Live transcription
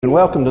And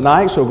welcome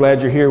tonight. So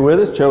glad you're here with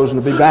us. Chosen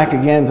to be back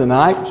again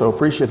tonight. So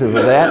appreciative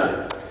of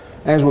that.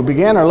 As we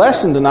begin our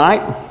lesson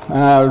tonight,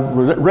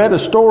 read a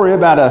story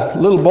about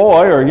a little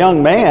boy, or a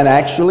young man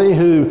actually,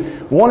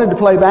 who wanted to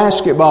play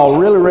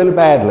basketball really, really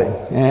badly.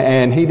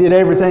 And he did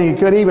everything he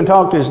could. He even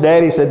talked to his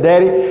daddy. He said,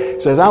 "Daddy,"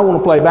 says, "I want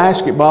to play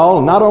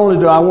basketball. And not only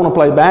do I want to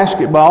play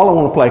basketball, I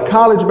want to play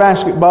college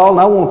basketball,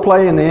 and I want to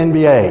play in the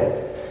NBA."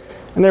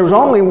 And there was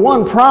only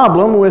one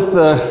problem with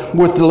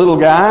the little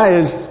guy.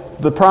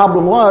 The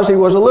problem was he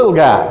was a little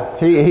guy.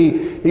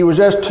 He was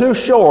just too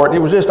short.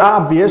 It was just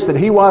obvious that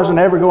he wasn't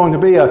ever going to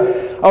be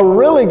a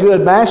really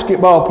good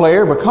basketball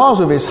player because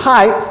of his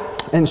height.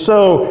 And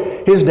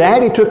so his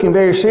daddy took him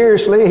very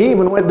seriously. He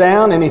even went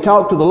down and he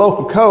talked to the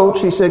local coach.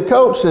 He said,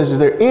 "Coach," says, "is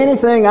there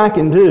anything I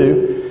can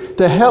do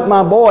to help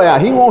my boy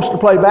out? He wants to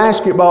play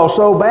basketball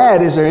so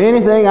bad. Is there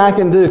anything I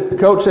can do?" The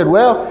coach said,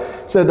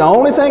 "The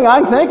only thing I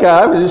can think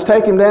of is just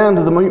take him down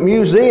to the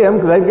museum,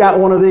 because they've got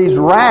one of these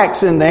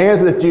racks in there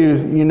that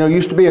you know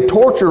used to be a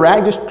torture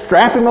rack. Just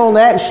strap him on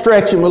that and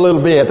stretch him a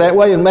little bit. That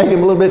way and make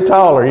him a little bit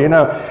taller."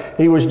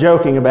 He was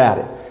joking about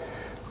it.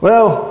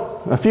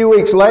 Well, a few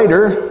weeks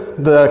later,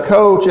 the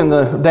coach and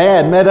the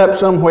dad met up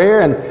somewhere,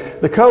 and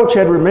the coach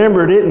had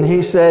remembered it, and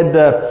he said,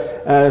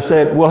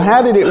 "Well,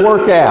 how did it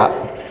work out?"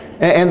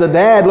 And the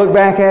dad looked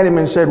back at him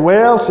and said,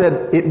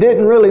 "It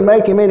didn't really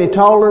make him any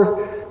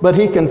taller, but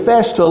he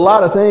confessed to a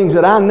lot of things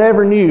that I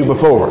never knew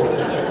before."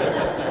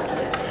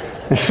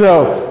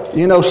 So,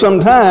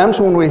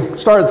 sometimes when we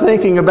start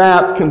thinking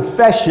about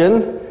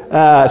confession,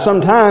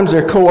 sometimes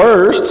they're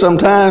coerced,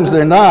 sometimes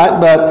they're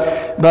not,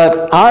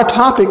 but our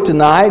topic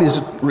tonight is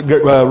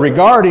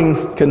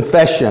regarding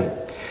confession.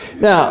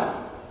 Now,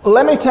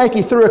 let me take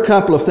you through a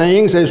couple of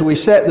things as we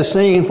set the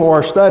scene for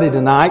our study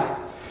tonight.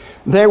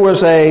 There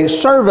was a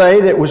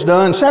survey that was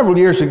done several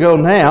years ago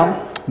now,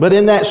 but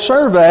in that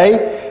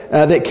survey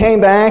that came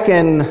back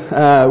and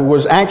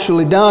was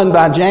actually done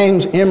by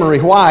James Emery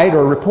White,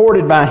 or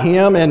reported by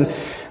him, and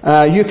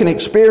you can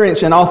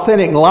experience in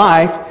Authentic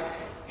Life,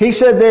 he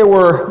said there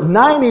were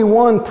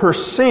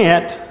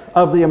 91%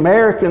 of the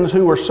Americans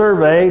who were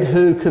surveyed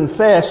who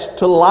confessed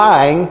to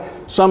lying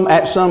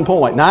at some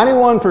point.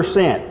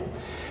 91%.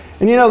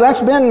 And that's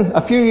been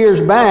a few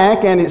years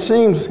back, and it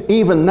seems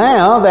even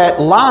now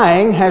that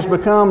lying has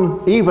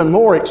become even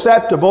more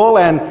acceptable.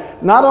 And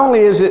not only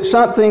is it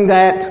something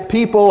that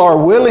people are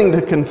willing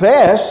to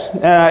confess,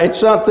 it's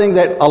something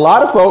that a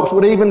lot of folks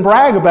would even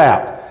brag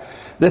about,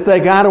 that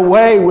they got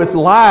away with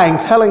lying,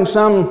 telling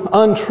some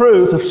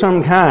untruth of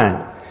some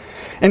kind.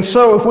 And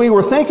so if we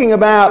were thinking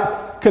about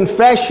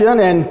confession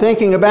and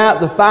thinking about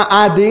the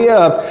idea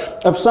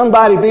of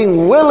somebody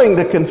being willing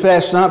to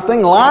confess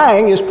something,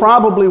 lying is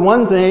probably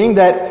one thing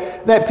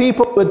that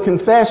people would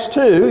confess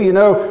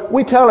to.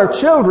 We tell our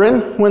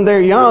children when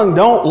they're young,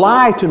 "Don't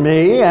lie to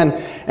me,"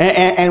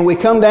 and we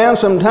come down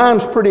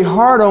sometimes pretty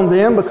hard on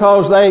them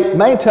because they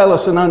may tell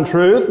us an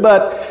untruth,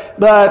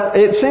 but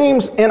it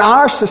seems in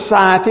our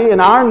society, in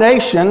our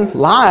nation,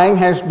 lying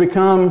has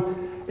become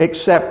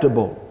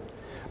acceptable.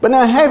 But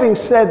now, having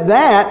said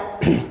that,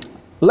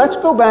 let's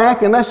go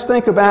back and let's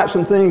think about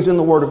some things in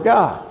the Word of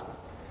God.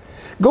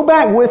 Go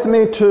back with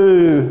me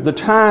to the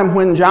time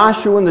when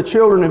Joshua and the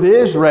children of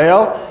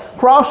Israel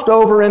crossed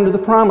over into the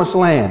Promised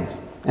Land.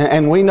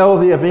 And we know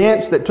the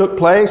events that took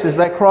place as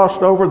they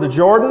crossed over the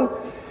Jordan.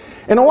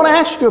 And I want to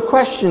ask you a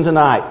question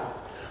tonight.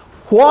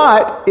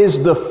 What is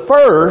the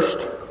first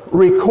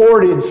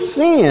recorded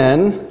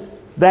sin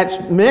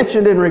that's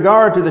mentioned in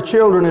regard to the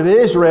children of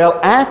Israel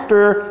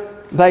after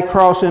they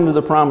cross into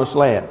the Promised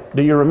Land?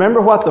 Do you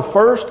remember what the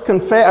first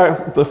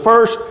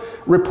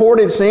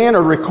reported sin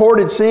or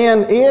recorded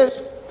sin is?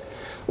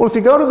 Well, if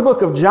you go to the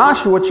book of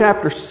Joshua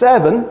chapter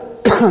 7,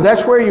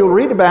 that's where you'll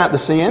read about the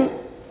sin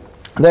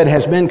that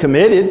has been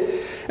committed.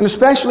 And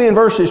especially in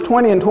verses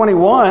 20 and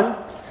 21,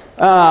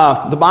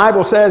 the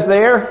Bible says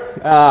there,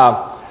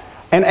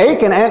 "And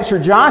Achan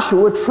answered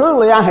Joshua,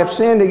 'Truly I have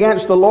sinned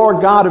against the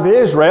Lord God of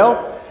Israel.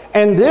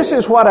 And this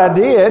is what I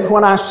did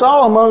when I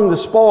saw among the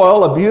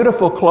spoil a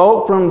beautiful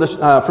cloak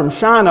from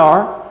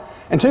Shinar,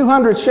 and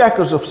 200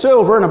 shekels of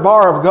silver, and a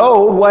bar of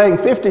gold weighing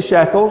 50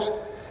 shekels.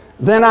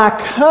 Then I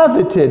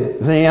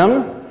coveted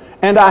them,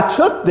 and I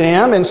took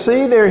them, and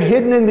see, they're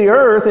hidden in the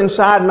earth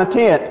inside my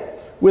tent,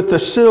 with the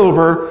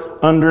silver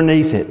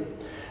underneath it.'"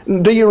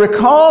 Do you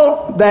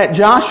recall that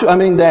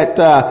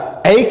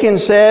Achan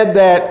said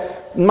that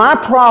my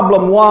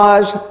problem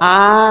was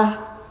I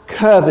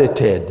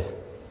coveted?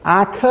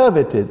 I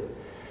coveted.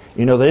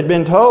 They'd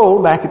been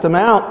told back at the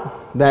Mount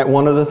that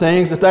one of the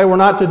things that they were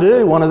not to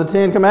do, one of the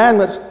 10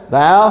 Commandments,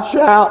 "Thou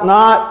shalt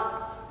not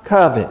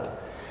covet."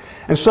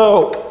 And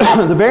so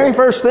the very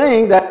first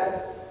thing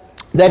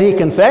that he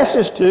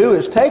confesses to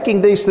is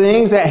taking these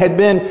things that had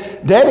been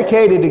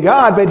dedicated to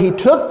God, but he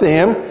took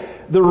them.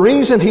 The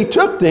reason he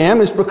took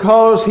them is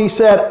because he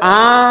said,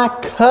 "I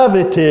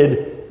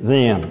coveted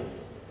them."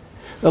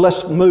 Now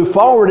let's move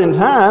forward in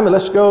time and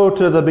let's go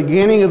to the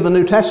beginning of the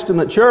New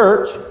Testament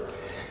church.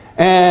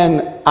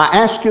 And I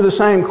ask you the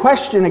same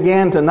question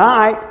again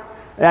tonight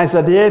as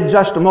I did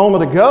just a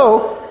moment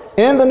ago.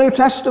 In the New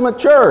Testament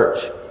church,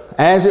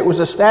 as it was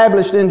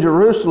established in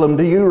Jerusalem,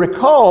 do you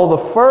recall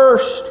the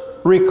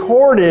first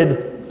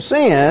recorded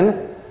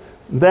sin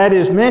that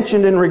is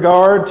mentioned in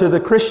regard to the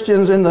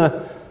Christians in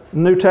the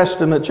New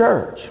Testament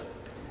church?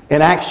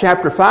 In Acts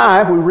chapter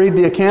 5, we read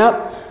the account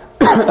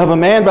of a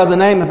man by the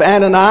name of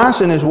Ananias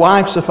and his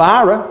wife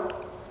Sapphira.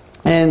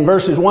 And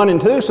verses 1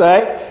 and 2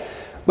 say,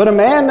 "But a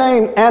man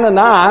named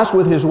Ananias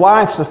with his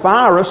wife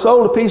Sapphira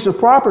sold a piece of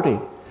property.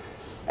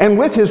 And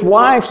with his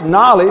wife's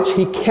knowledge,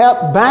 he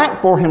kept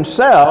back for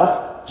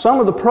himself some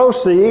of the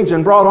proceeds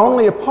and brought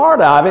only a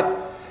part of it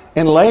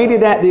and laid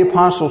it at the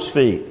apostles'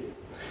 feet."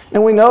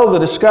 And we know the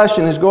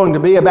discussion is going to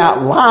be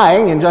about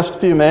lying in just a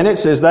few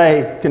minutes as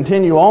they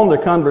continue on their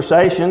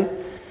conversation.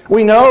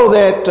 We know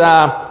that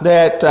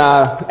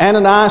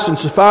Ananias and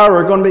Sapphira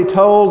are going to be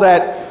told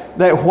that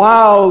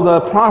while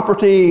the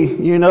property,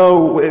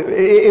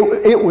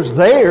 it was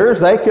theirs,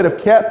 they could have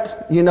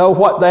kept,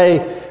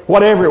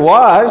 whatever it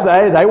was.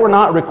 They were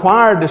not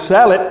required to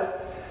sell it.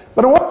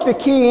 But I want you to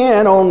key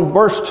in on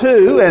verse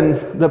 2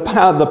 and the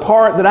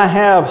part that I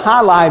have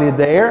highlighted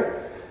there.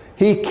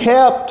 He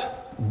kept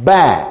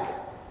back.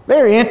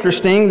 Very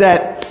interesting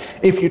that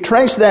if you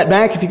trace that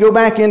back, if you go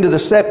back into the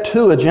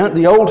Septuagint,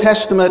 the Old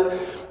Testament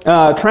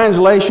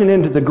translation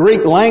into the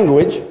Greek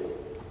language,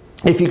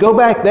 if you go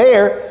back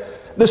there,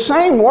 the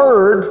same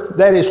word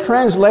that is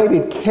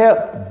translated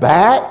kept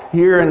back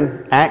here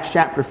in Acts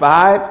chapter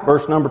 5,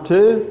 verse number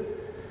 2,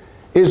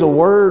 is a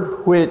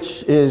word which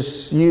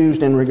is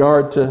used in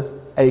regard to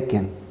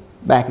Achan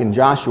back in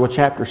Joshua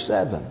chapter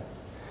 7.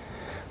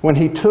 When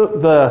he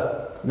took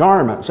the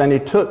garments and he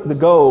took the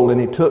gold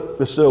and he took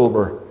the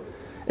silver.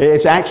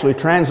 It's actually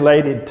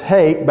translated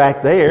take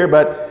back there,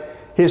 but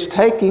his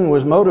taking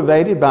was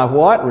motivated by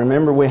what?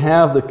 Remember, we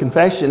have the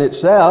confession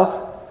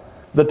itself.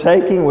 The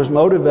taking was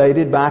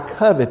motivated by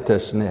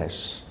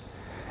covetousness.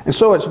 And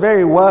so it's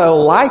very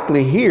well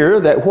likely here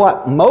that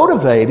what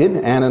motivated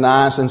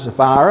Ananias and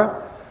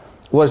Sapphira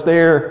was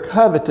their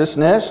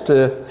covetousness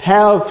to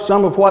have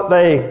some of what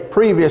they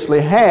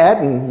previously had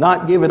and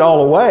not give it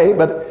all away.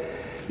 But,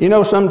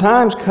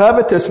 sometimes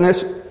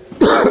covetousness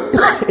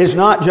is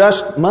not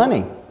just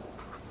money.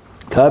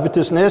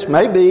 Covetousness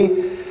may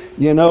be,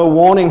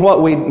 wanting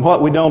what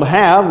we don't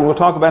have, and we'll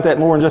talk about that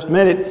more in just a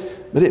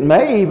minute. But it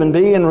may even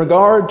be in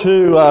regard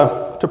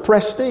to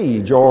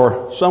prestige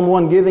or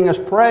someone giving us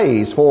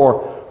praise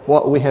for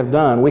what we have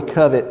done. We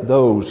covet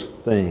those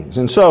things.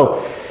 And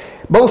so,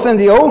 both in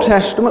the Old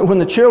Testament, when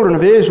the children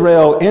of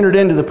Israel entered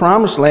into the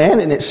Promised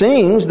Land, and it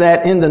seems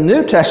that in the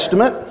New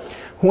Testament,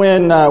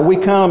 when we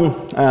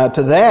come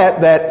to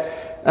that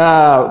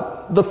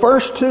the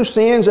first two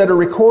sins that are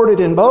recorded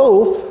in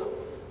both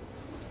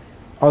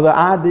are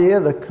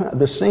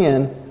the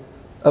sin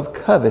of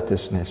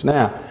covetousness.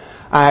 Now,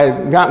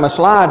 I got my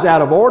slides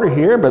out of order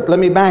here, but let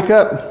me back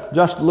up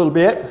just a little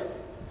bit.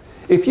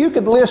 If you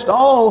could list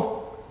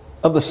all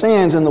of the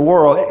sins in the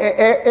world,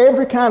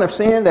 every kind of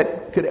sin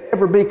that could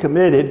ever be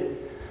committed,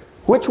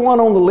 which one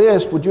on the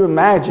list would you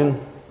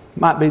imagine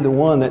might be the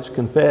one that's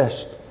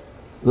confessed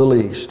the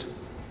least?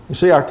 You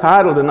see, our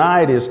title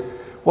tonight is,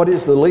 what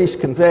is the least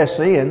confessed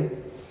sin?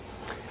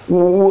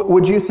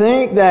 Would you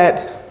think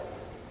that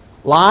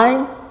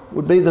lying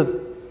would be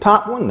the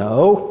top one?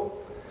 No.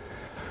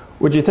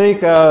 Would you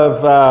think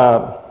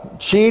of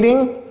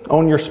cheating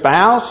on your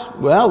spouse?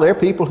 Well, there are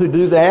people who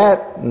do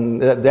that,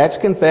 and that's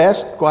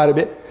confessed quite a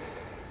bit.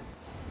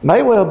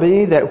 May well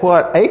be that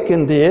what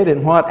Achan did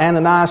and what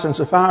Ananias and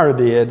Sapphira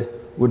did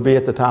would be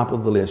at the top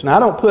of the list. Now, I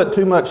don't put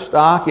too much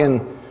stock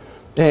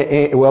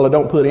I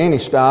don't put any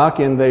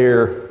stock in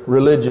their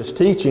religious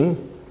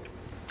teaching,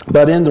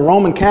 but in the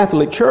Roman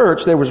Catholic Church,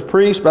 there was a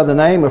priest by the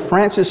name of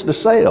Francis de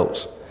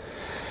Sales.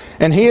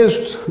 And he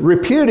is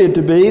reputed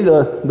to be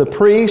the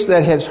priest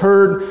that has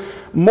heard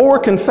more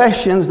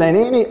confessions than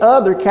any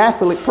other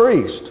Catholic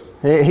priest.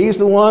 He's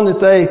the one that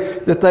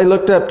they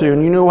looked up to.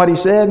 And you know what he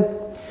said?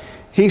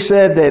 He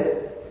said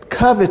that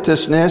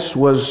covetousness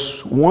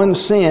was one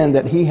sin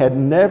that he had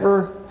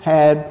never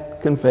had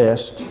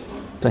confessed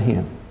to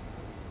him.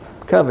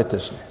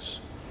 Covetousness.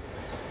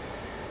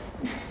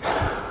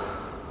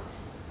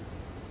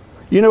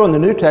 In the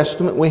New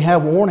Testament we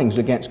have warnings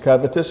against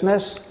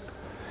covetousness.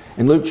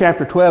 In Luke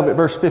chapter 12 at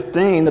verse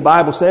 15, the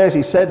Bible says,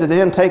 He said to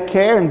them, "Take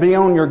care and be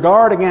on your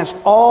guard against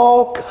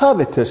all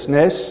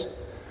covetousness,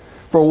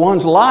 for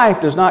one's life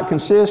does not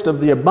consist of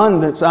the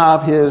abundance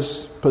of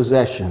his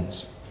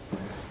possessions."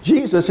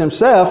 Jesus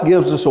Himself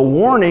gives us a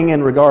warning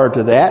in regard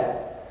to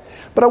that.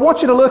 But I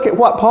want you to look at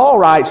what Paul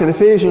writes in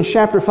Ephesians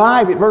chapter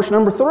 5 at verse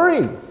number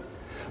 3.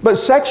 "But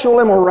sexual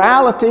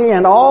immorality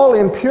and all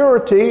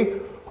impurity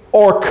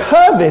or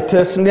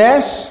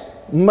covetousness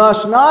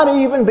must not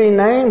even be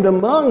named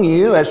among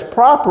you as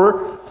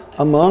proper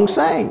among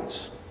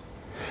saints."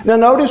 Now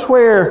notice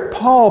where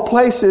Paul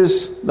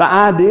places the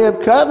idea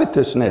of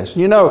covetousness.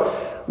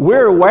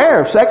 We're aware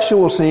of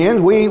sexual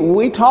sins.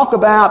 We talk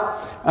about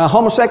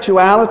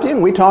homosexuality,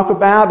 and we talk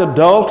about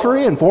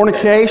adultery and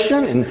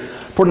fornication and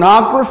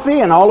pornography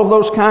and all of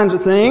those kinds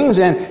of things.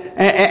 And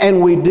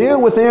and we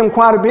deal with them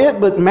quite a bit,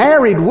 but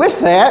married with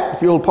that,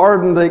 if you'll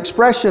pardon the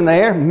expression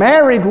there,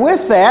 married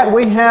with that,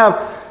 we have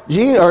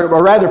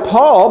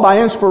Paul, by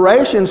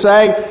inspiration,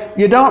 saying,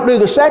 you don't do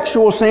the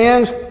sexual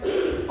sins.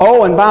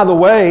 Oh, and by the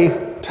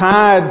way,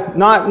 tied,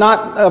 not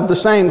of the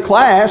same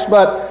class,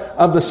 but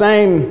of the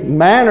same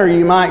manner,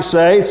 you might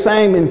say,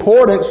 same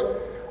importance,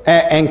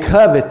 and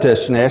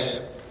covetousness.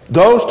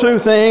 Those two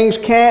things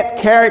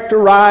can't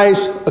characterize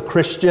a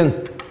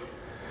Christian.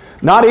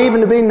 Not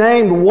even to be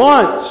named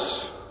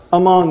once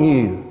among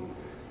you,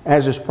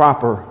 as is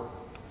proper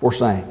for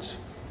saints.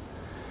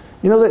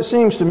 You know, that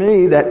seems to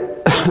me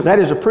that that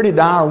is a pretty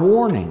dire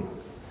warning.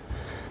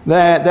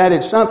 That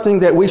it's something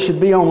that we should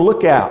be on the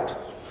lookout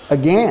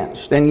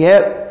against. And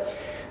yet,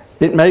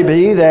 it may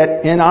be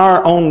that in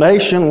our own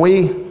nation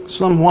we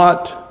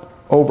somewhat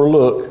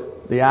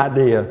overlook the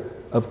idea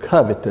of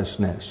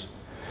covetousness.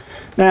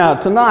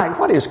 Now, tonight,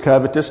 what is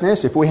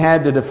covetousness? If we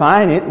had to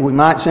define it, we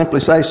might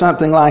simply say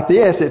something like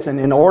this. It's an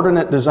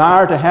inordinate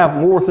desire to have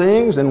more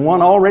things than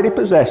one already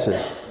possesses.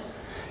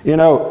 You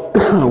know,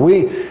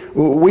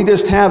 we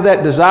just have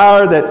that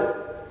desire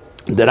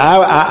that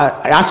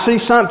I see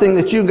something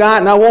that you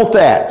got and I want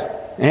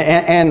that.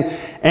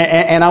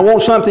 And I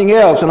want something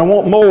else and I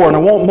want more and I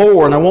want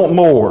more and I want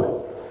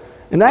more.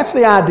 And that's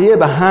the idea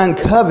behind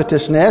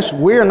covetousness.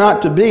 We're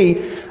not to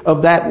be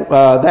of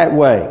that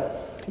way.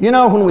 You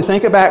know, when we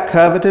think about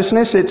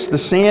covetousness, it's the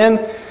sin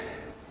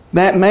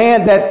that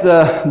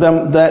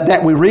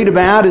we read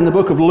about in the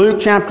book of Luke,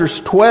 chapters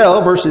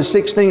 12, verses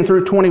 16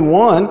 through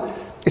 21.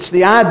 It's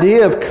the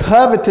idea of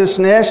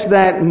covetousness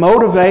that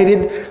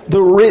motivated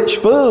the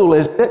rich fool,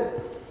 isn't it?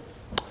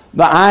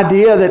 The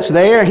idea that's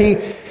there,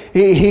 he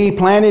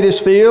planted his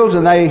fields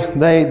and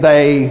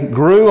they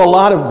grew a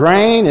lot of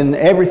grain and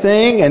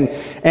everything,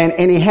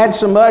 and he had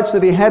so much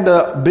that he had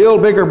to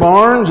build bigger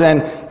barns,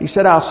 and he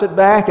said, I'll sit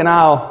back and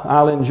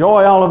I'll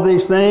enjoy all of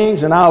these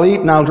things, and I'll eat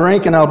and I'll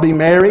drink and I'll be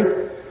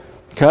merry.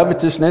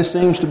 Covetousness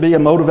seems to be a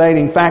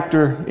motivating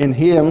factor in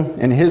him,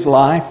 in his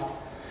life.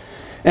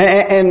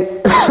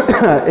 And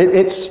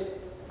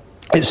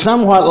it's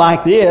somewhat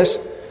like this.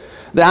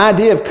 The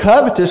idea of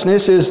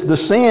covetousness is the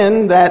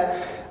sin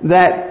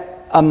that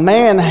a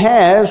man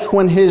has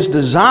when his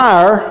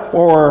desire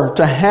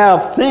to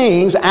have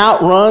things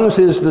outruns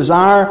his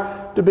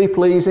desire to be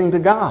pleasing to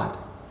God.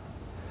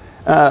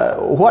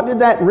 What did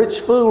that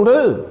rich fool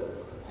do?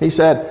 He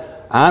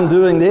said, I'm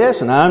doing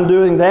this and I'm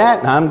doing that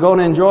and I'm going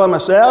to enjoy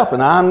myself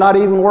and I'm not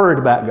even worried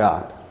about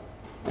God.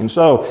 And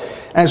so,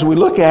 as we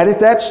look at it,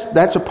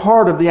 that's a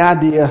part of the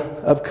idea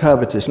of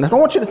covetousness. I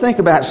want you to think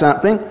about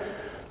something.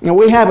 You know,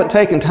 we haven't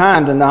taken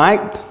time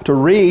tonight to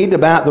read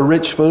about the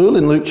rich fool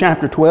in Luke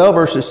chapter 12,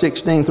 verses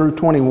 16 through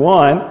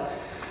 21.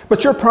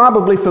 But you're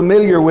probably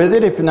familiar with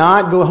it. If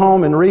not, go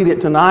home and read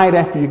it tonight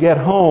after you get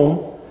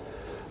home.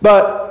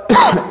 But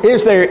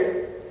is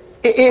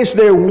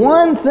there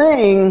one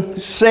thing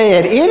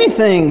said,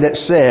 anything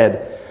that's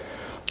said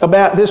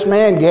about this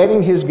man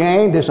getting his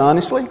gain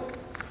dishonestly?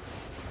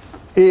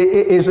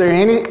 Is there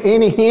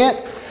any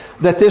hint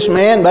that this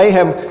man may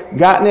have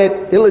gotten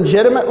it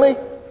illegitimately?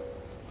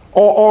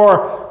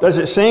 Or does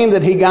it seem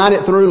that he got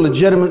it through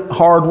legitimate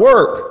hard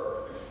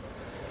work?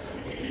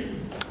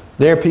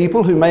 There are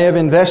people who may have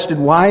invested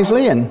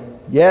wisely and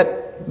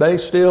yet they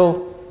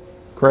still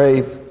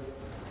crave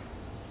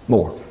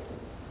more.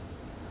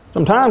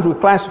 Sometimes we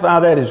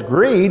classify that as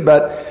greed,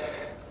 but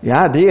the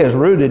idea is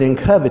rooted in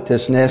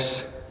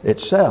covetousness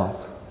itself.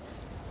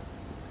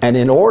 An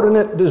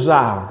inordinate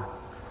desire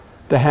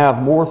to have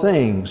more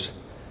things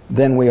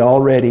than we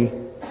already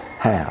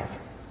have.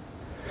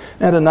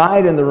 Now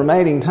tonight, in the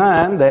remaining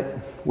time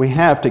that we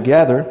have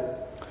together,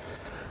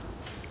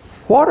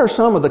 what are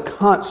some of the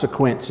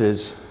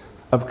consequences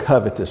of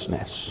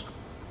covetousness?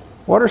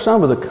 What are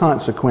some of the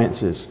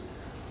consequences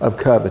of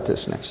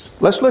covetousness?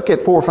 Let's look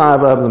at 4 or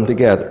 5 of them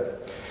together.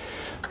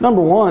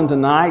 Number 1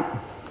 tonight,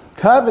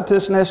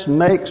 covetousness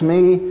makes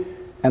me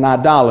an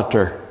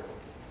idolater.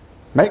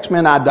 Makes me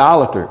an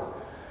idolater.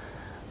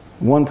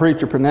 One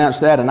preacher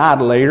pronounced that an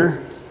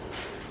idolater,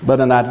 but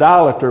an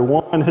idolater,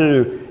 one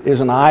who is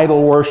an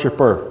idol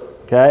worshiper.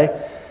 Okay?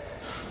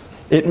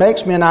 It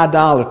makes me an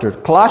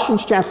idolater.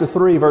 Colossians chapter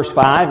 3, verse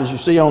 5, as you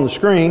see on the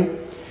screen,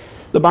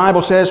 the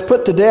Bible says,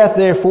 put to death,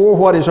 therefore,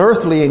 what is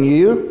earthly in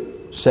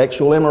you,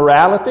 sexual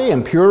immorality,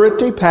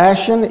 impurity,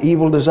 passion,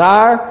 evil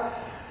desire,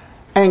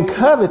 and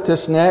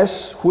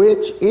covetousness,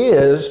 which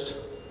is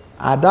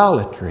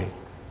idolatry.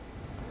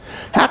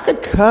 How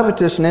could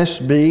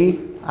covetousness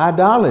be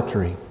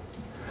idolatry?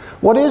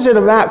 What is it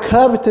about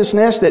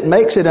covetousness that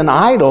makes it an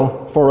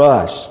idol for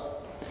us?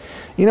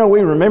 You know,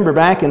 we remember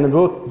back in the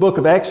book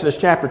of Exodus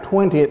chapter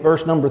 20 at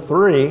verse number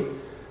 3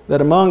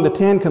 that among the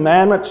 10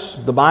 Commandments,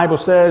 the Bible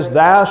says,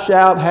 thou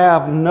shalt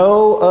have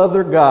no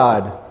other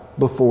God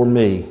before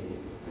me.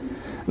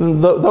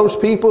 Those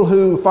people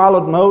who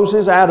followed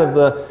Moses out of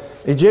the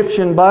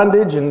Egyptian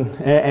bondage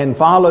and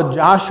followed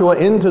Joshua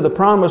into the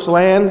promised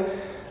land,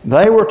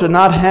 they were to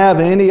not have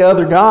any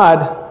other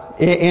God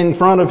in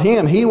front of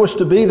him. He was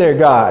to be their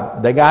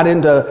God. They got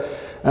into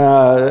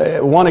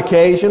one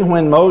occasion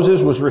when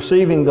Moses was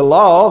receiving the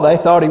law, they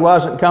thought he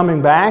wasn't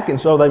coming back, and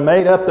so they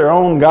made up their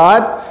own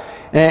God,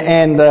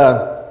 and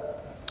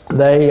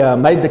they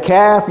made the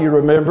calf, you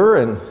remember,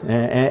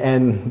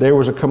 and there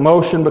was a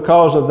commotion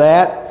because of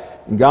that.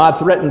 God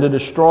threatened to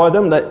destroy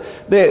them.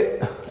 They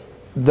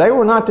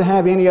were not to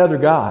have any other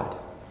God.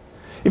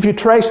 If you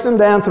trace them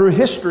down through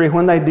history,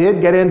 when they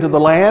did get into the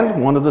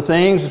land, one of the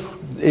things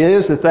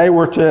is that they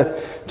were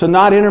to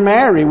not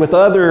intermarry with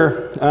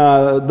those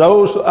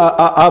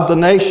of the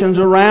nations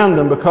around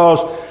them, because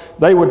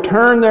they would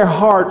turn their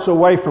hearts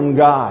away from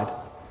God.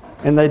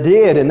 And they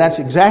did, and that's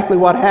exactly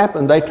what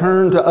happened. They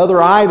turned to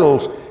other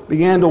idols,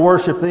 began to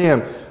worship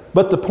them.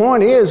 But the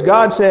point is,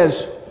 God says,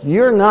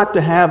 you're not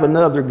to have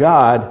another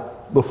God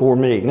before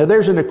me. Now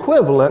there's an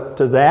equivalent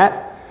to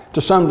that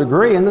to some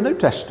degree in the New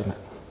Testament.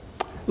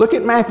 Look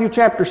at Matthew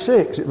chapter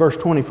 6 at verse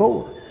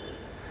 24.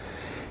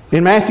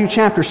 In Matthew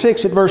chapter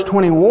 6 at verse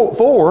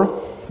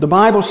 24, the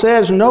Bible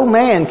says, "No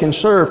man can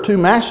serve two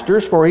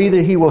masters, for either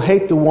he will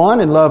hate the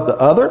one and love the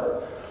other,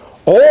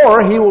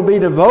 or he will be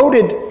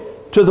devoted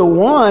to the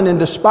one and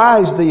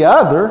despise the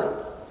other."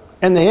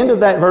 And the end of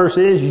that verse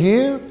is,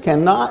 you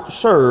cannot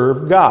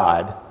serve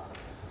God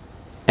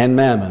and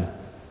mammon.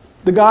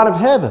 The God of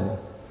heaven,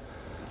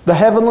 the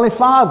Heavenly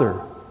Father,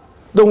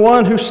 the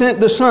one who sent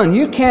the Son.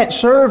 You can't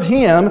serve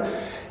Him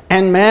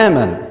and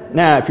mammon.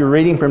 Now, if you're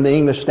reading from the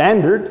English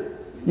Standard,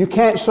 you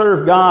can't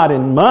serve God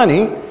and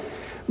money.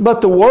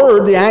 But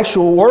the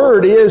actual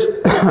word is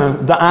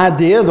the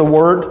idea, the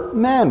word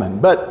mammon.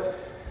 But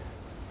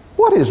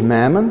what is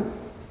mammon?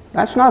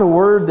 That's not a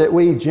word that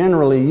we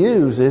generally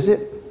use, is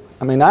it?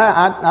 I mean,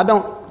 I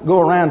don't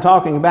go around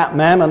talking about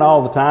mammon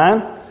all the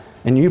time,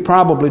 and you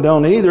probably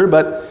don't either.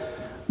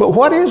 But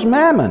what is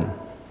mammon?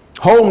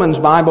 Holman's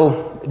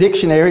Bible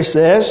Dictionary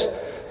says,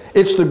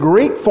 it's the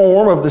Greek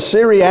form of the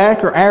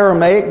Syriac or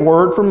Aramaic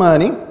word for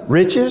money,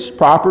 riches,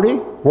 property,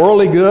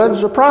 worldly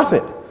goods, or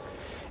profit.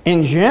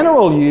 In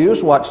general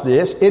use, watch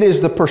this, it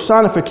is the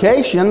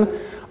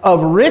personification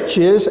of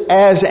riches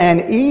as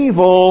an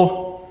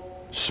evil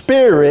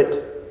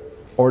spirit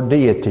or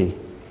deity.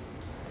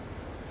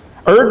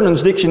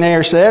 Erdman's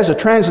Dictionary says, a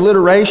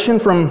transliteration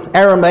from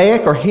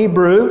Aramaic or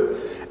Hebrew,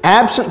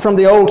 absent from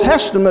the Old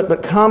Testament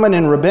but common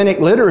in rabbinic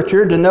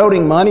literature,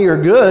 denoting money or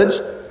goods.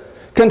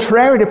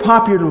 Contrary to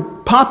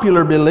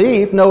popular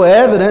belief, no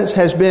evidence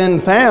has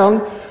been found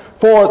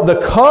for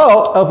the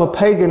cult of a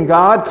pagan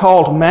god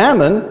called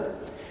Mammon.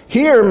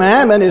 Here,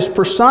 Mammon is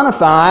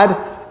personified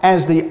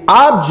as the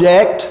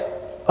object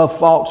of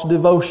false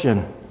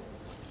devotion.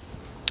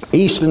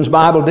 Easton's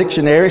Bible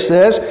Dictionary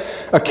says,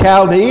 a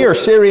Chaldee or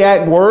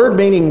Syriac word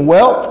meaning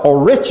wealth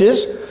or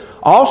riches,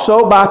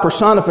 also by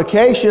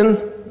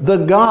personification,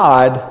 the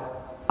God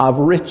of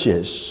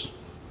riches.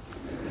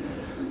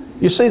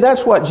 You see,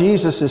 that's what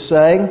Jesus is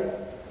saying.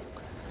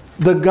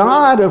 The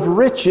God of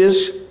riches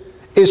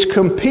is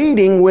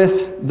competing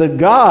with the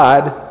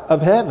God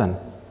of heaven.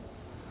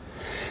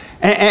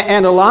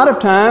 And a lot of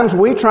times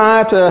we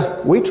try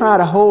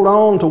to hold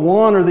on to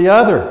one or the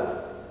other.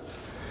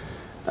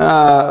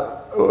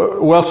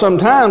 Well,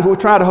 sometimes we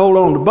try to hold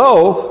on to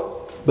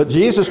both, but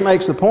Jesus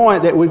makes the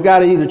point that we've got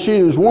to either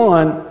choose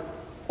one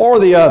or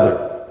the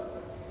other.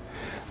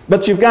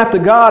 But you've got the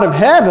God of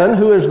heaven,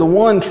 who is the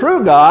one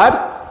true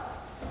God,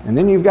 and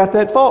then you've got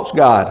that false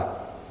God,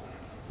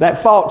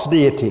 that false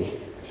deity,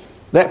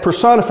 that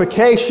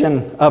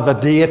personification of a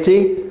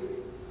deity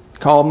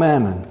called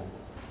Mammon.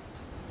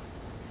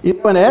 You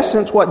know, in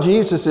essence, what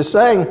Jesus is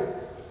saying,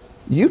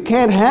 you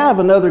can't have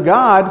another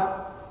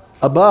God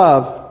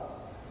above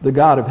the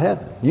God of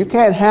heaven. You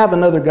can't have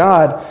another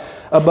God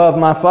above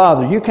my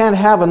Father. You can't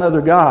have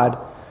another God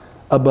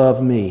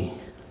above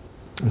me.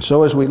 And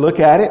so as we look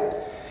at it,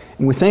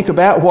 and we think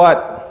about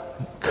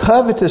what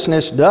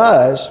covetousness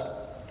does,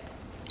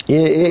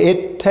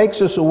 it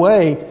takes us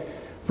away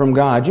from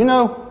God. You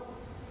know,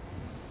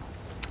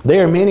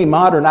 there are many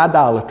modern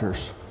idolaters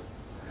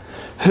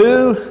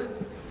who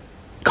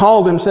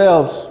call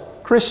themselves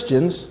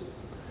Christians,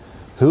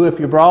 who if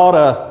you brought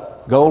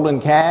a golden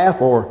calf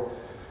or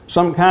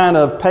some kind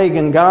of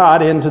pagan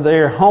god into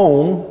their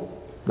home,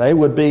 they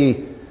would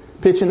be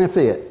pitching a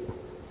fit.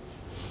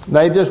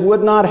 They just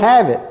would not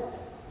have it.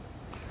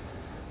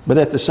 But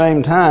at the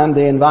same time,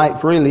 they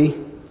invite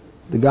freely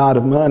the god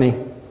of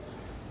money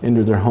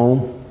into their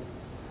home.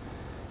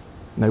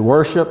 They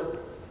worship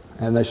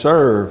and they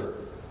serve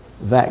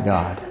that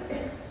God.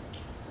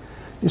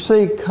 You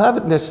see,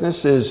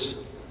 covetousness is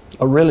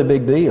a really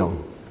big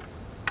deal.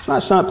 It's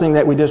not something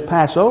that we just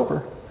pass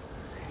over.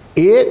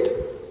 It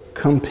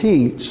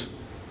competes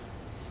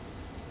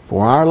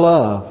for our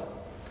love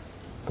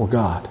for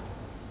God.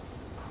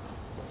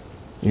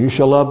 You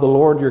shall love the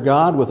Lord your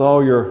God with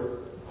all your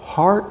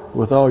heart,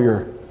 with all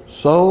your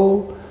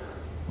soul,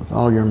 with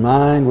all your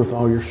mind, with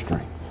all your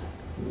strength.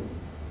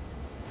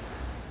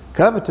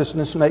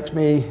 Covetousness makes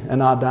me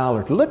an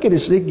idolater. Look at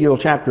Ezekiel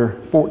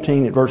chapter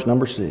 14 at verse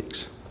number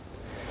 6.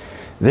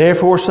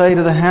 Therefore say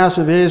to the house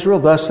of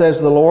Israel, thus says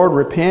the Lord,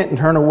 repent and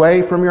turn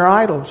away from your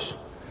idols,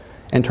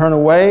 and turn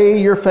away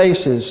your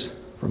faces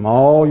from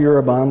all your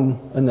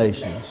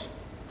abominations.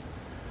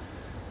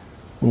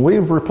 When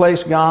we've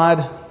replaced God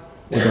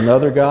with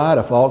another God,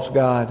 a false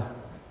God,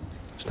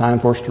 it's time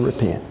for us to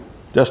repent.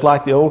 Just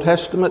like the Old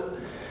Testament,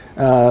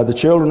 the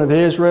children of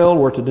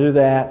Israel were to do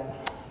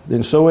that,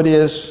 then so it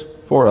is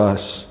for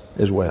us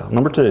as well.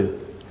 Number 2.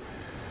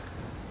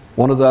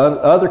 One of the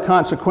other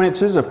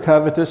consequences of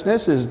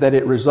covetousness is that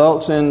it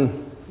results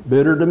in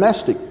bitter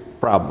domestic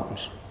problems.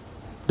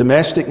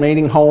 Domestic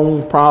meaning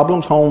home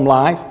problems, home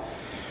life.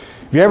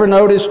 Have you ever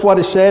noticed what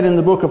is said in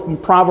the book of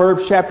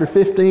Proverbs chapter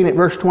 15 at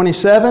verse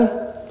 27?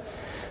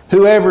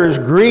 Whoever is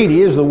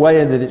greedy is the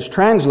way that it's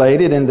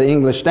translated in the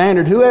English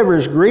Standard. Whoever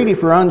is greedy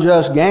for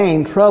unjust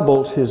gain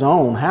troubles his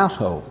own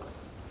household.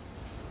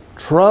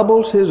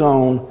 Troubles his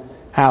own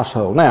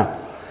household. Now,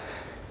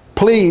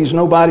 please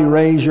nobody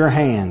raise your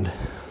hand.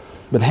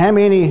 But how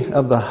many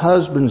of the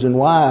husbands and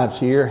wives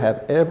here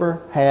have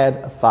ever had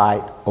a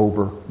fight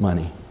over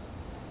money?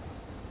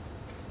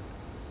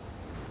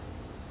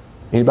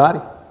 Anybody?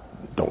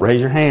 Don't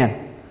raise your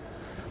hand.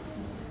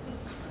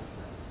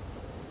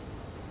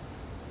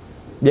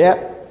 Yep.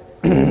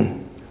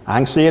 I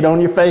can see it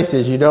on your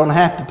faces. You don't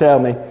have to tell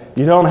me.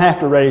 You don't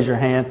have to raise your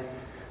hand.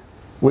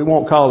 We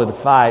won't call it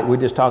a fight. We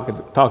just talk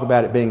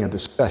about it being a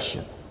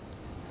discussion.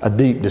 A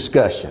deep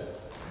discussion.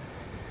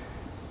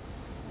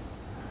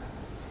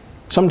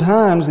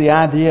 Sometimes the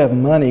idea of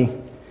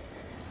money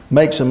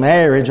makes a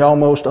marriage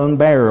almost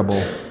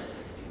unbearable.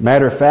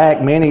 Matter of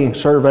fact, many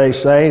surveys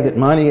say that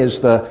money is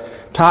the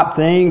top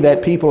thing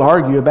that people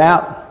argue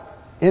about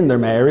in their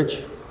marriage.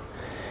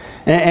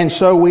 And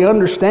so we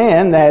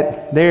understand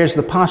that there's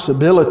the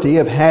possibility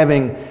of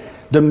having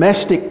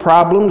domestic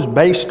problems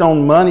based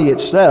on money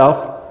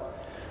itself.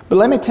 But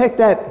let me take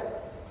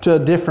that to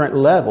a different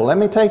level. Let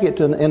me take it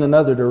in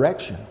another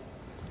direction.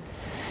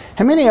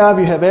 How many of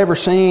you have ever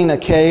seen a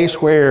case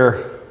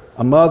where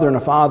a mother and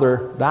a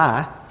father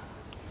die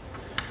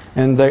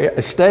and the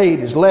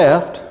estate is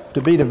left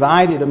to be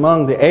divided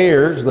among the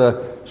heirs,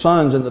 the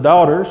sons and the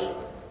daughters?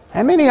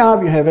 How many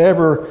of you have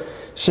ever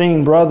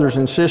seen brothers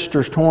and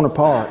sisters torn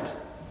apart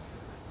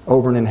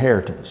over an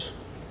inheritance?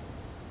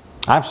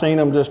 I've seen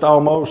them just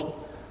almost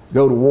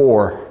go to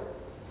war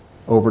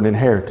over an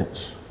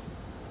inheritance.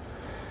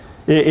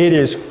 It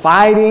is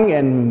fighting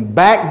and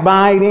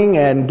backbiting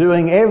and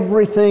doing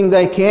everything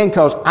they can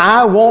because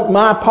I want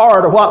my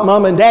part of what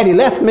Mom and Daddy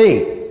left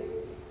me.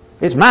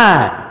 It's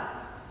mine,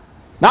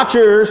 not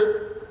yours.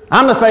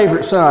 I'm the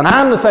favorite son.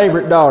 I'm the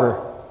favorite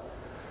daughter.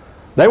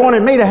 They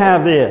wanted me to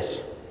have this.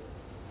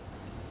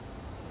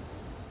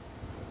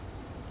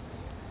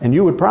 And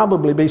you would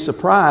probably be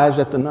surprised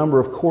at the number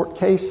of court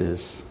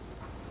cases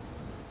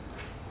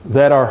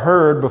that are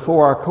heard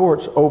before our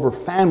courts over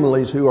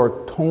families who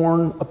are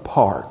torn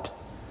apart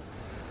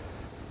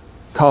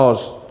because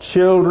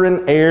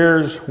children,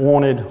 heirs,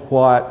 wanted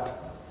what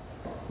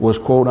was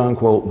quote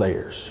unquote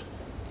theirs.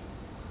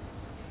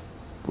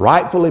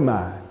 Rightfully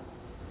mine.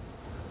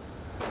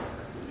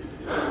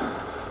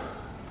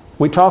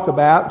 We talk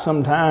about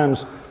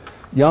sometimes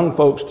young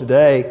folks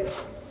today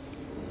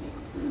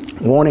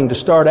wanting to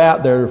start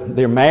out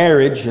their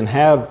marriage and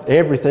have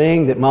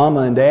everything that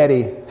Mama and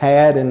Daddy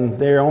had in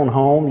their own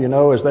home, you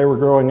know, as they were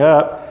growing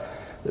up,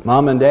 that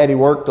Mama and Daddy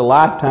worked a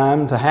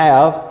lifetime to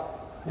have,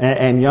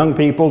 and young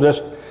people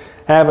just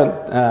haven't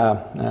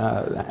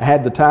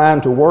had the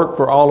time to work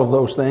for all of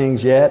those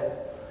things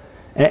yet.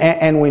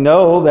 And we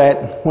know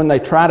that when they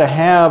try to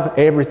have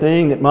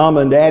everything that Mama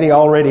and Daddy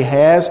already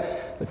has,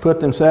 they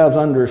put themselves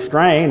under a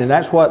strain, and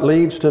that's what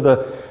leads to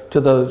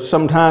the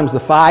sometimes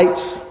the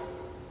fights.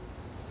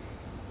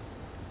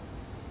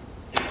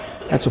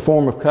 That's a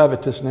form of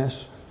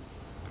covetousness.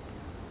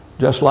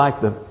 Just like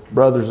the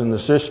brothers and the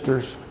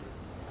sisters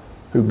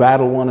who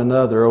battle one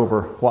another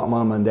over what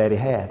Mama and Daddy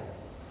had.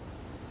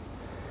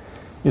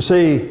 You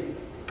see,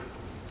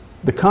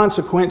 the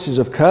consequences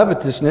of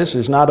covetousness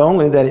is not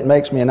only that it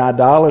makes me an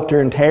idolater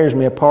and tears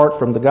me apart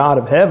from the God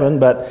of heaven,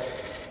 but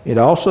it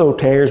also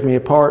tears me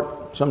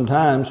apart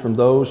sometimes from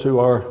those who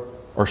are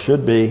or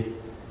should be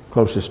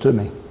closest to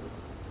me.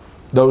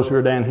 Those who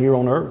are down here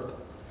on earth.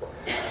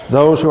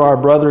 Those who are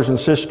brothers and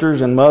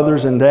sisters and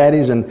mothers and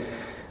daddies, and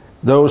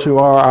those who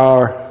are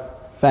our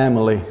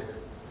family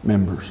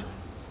members.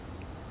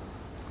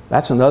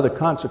 That's another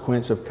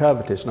consequence of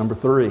covetous. Number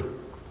 3.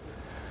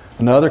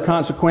 Another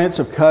consequence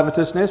of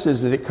covetousness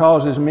is that it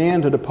causes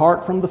men to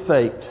depart from the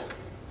faith.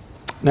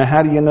 Now,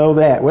 how do you know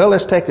that? Well,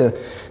 let's take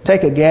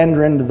a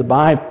gander into the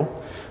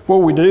Bible.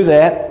 Before we do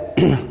that,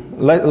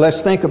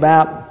 let's think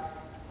about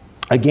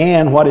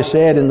again what is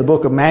said in the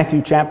book of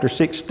Matthew chapter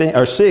 6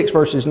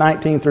 verses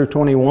 19 through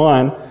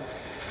 21.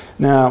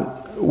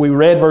 Now, we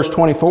read verse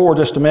 24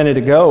 just a minute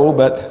ago,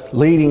 but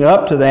leading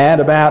up to that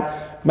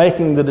about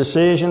making the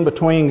decision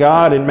between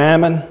God and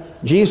mammon,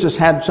 Jesus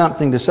had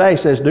something to say. He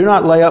says, "Do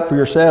not lay up for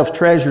yourselves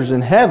treasures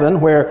in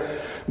heaven where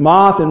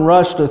moth and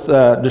rust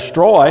doth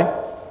destroy,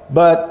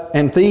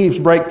 and thieves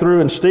break through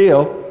and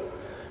steal.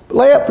 But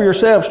lay up for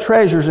yourselves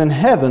treasures in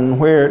heaven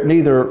where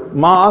neither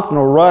moth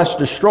nor rust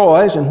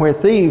destroys and where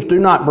thieves do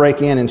not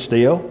break in and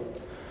steal.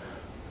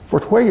 For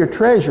where your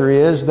treasure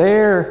is,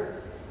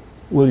 there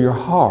will your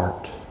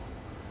heart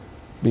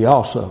be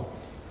also.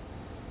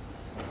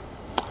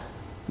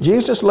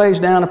 Jesus lays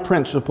down a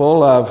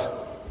principle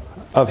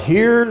of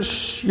here's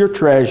your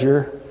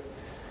treasure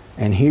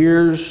and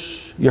here's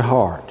your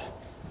heart.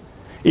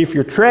 If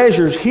your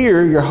treasure's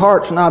here, your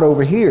heart's not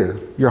over here.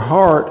 Your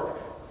heart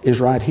is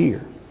right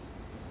here.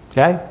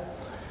 Okay?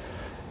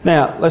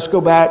 Now, let's go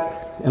back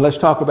and let's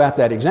talk about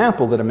that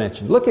example that I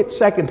mentioned. Look at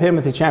 2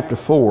 Timothy chapter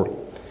 4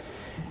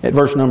 at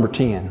verse number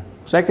 10.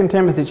 2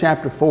 Timothy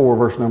chapter 4,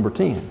 verse number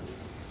 10.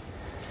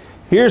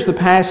 Here's the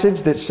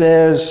passage that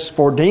says,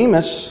 "For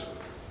Demas,"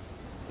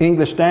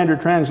 English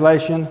Standard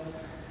Translation,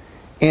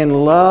 "in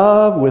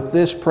love with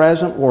this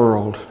present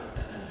world,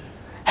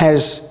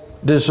 has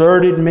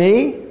deserted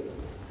me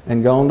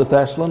and gone to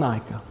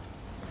Thessalonica."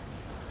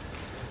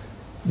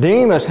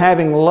 Demas,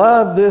 having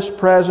loved this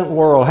present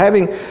world,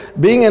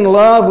 being in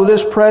love with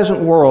this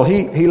present world,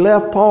 he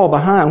left Paul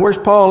behind. Where's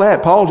Paul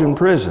at? Paul's in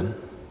prison.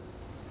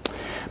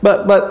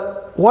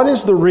 But what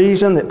is the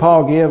reason that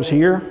Paul gives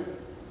here?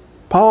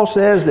 Paul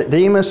says that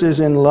Demas is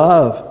in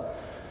love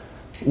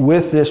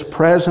with this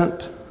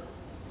present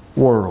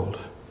world.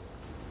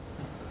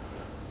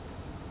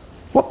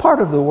 What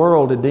part of the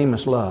world did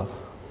Demas love?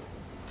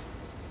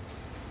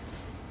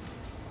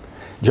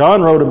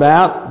 John wrote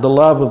about the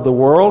love of the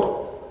world.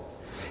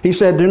 He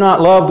said, "Do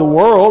not love the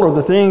world or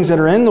the things that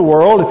are in the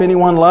world. If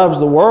anyone loves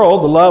the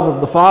world, the love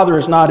of the Father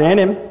is not in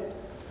him.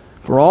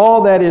 For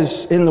all that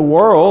is in the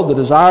world, the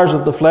desires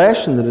of the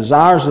flesh and the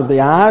desires of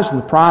the eyes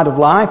and the pride of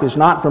life, is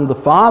not from the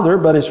Father,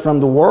 but is from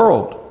the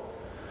world."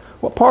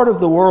 What part of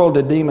the world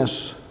did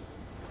Demas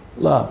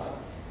love?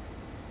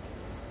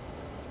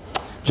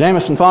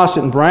 Jamieson,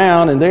 Fawcett, and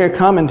Brown, in their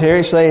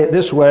commentary, say it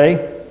this way: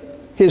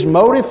 his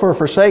motive for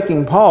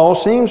forsaking Paul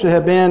seems to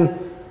have been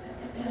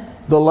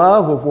the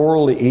love of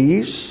worldly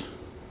ease,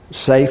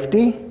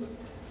 safety,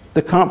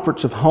 the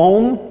comforts of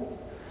home,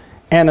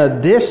 and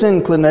a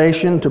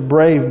disinclination to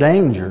brave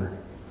danger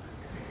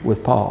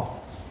with Paul.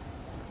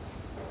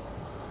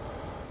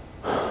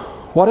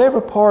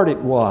 Whatever part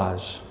it was,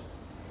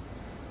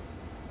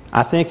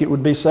 I think it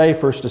would be safe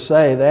for us to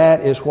say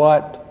that is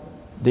what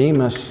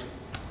Demas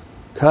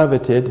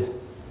coveted.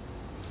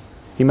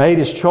 He made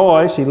his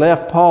choice. He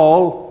left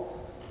Paul.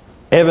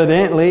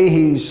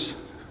 Evidently,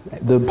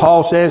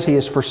 Paul says he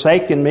has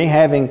forsaken me.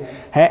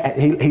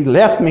 He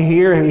left me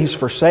here and he's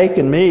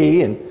forsaken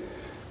me. And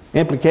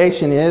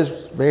implication is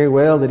very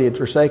well that he had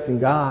forsaken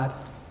God.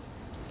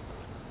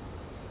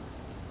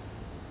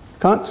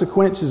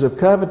 Consequences of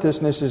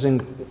covetousness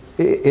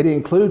it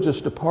includes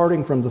us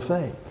departing from the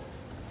faith.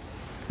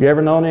 You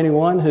ever known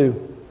anyone who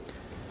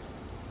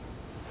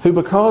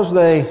because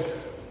they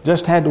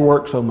just had to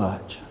work so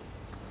much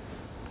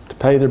to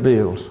pay their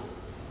bills,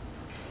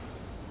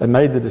 they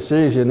made the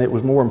decision it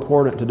was more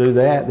important to do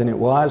that than it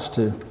was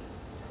to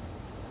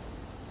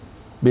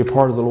be a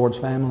part of the Lord's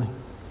family?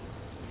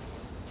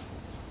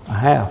 I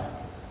have.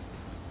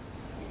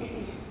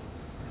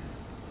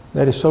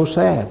 That is so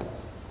sad.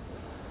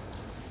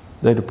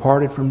 They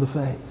departed from the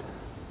faith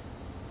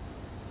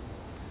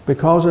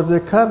because of their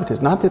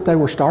covetous. Not that they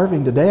were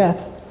starving to death.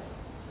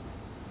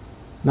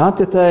 Not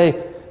that they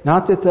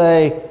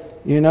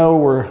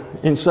were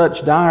in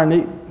such dire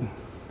need.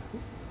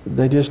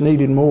 They just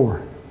needed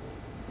more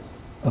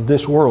of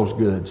this world's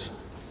goods.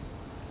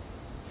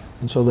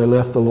 And so they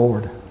left the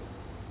Lord.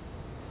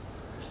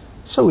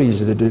 So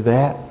easy to do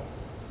that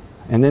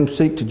and then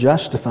seek to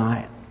justify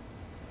it.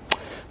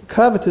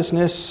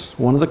 Covetousness,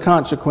 one of the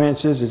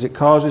consequences is it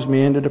causes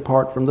men to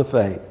depart from the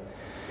faith.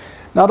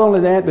 Not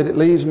only that, but it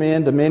leads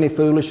men to many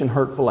foolish and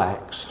hurtful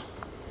acts.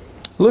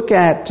 Look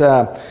at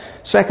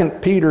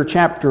 2 Peter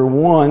chapter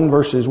 1,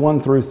 verses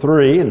 1 through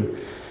 3. And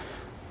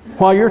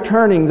while you're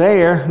turning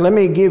there, let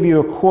me give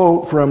you a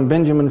quote from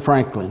Benjamin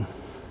Franklin.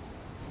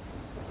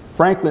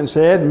 Franklin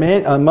said,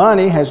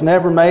 "Money has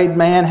never made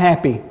man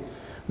happy,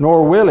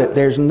 nor will it.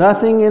 There's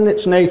nothing in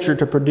its nature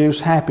to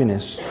produce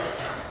happiness.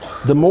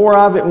 The more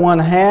of it one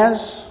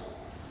has,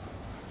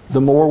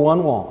 the more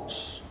one wants."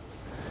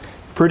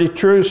 Pretty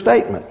true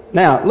statement.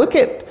 Now, look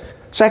at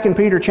 2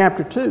 Peter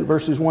chapter 2,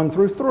 verses 1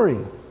 through 3.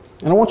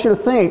 And I want you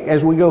to think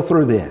as we go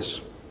through this.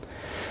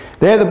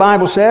 There the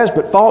Bible says,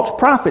 "But false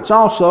prophets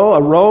also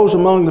arose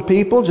among the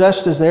people,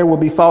 just as there will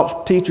be false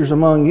teachers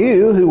among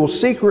you, who will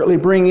secretly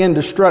bring in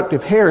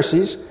destructive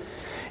heresies,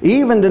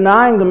 even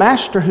denying the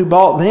master who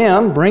bought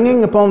them,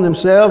 bringing upon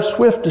themselves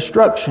swift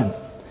destruction.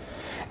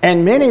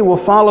 And many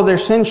will follow their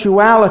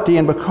sensuality,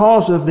 and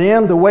because of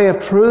them the way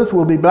of truth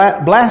will be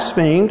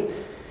blasphemed,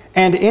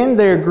 and in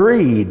their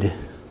greed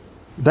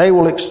they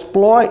will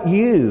exploit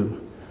you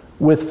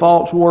with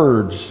false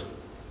words.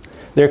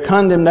 Their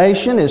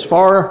condemnation is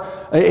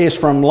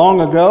from long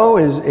ago,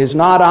 is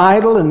not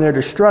idle, and their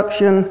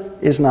destruction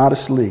is not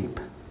asleep."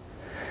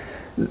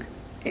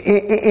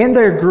 In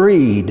their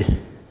greed,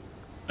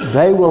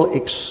 they will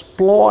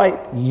exploit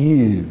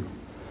you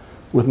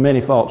with many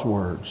false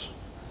words.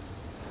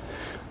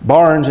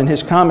 Barnes, in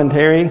his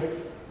commentary,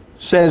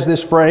 says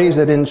this phrase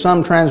that in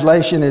some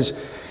translation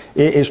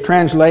is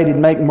translated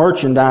make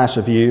merchandise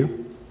of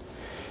you.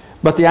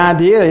 But the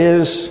idea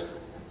is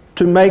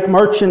to make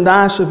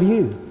merchandise of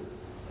you.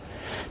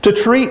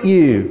 To treat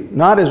you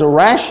not as a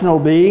rational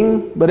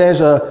being, but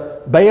as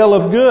a bale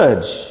of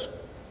goods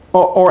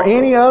or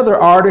any other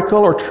article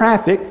or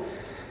traffic.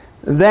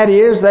 That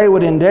is, they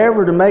would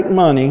endeavor to make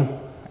money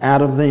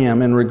out of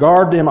them and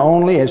regard them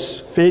only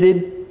as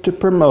fitted to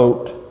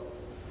promote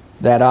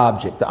that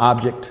object, the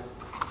object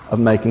of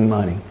making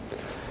money.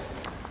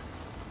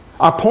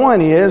 Our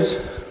point is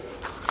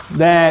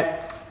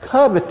that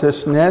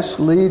covetousness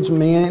leads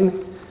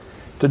men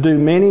to do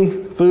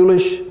many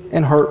foolish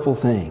and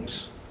hurtful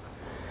things.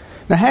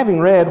 Now, having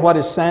read what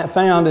is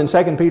found in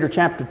 2 Peter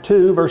chapter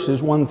 2, verses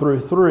 1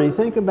 through 3,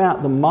 think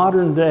about the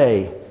modern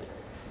day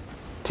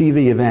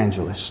TV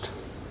evangelist.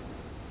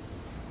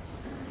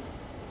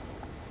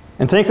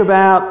 And think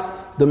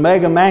about the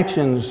mega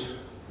mansions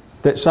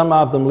that some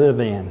of them live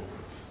in.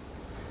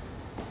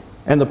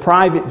 And the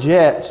private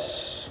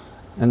jets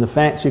and the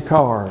fancy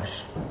cars.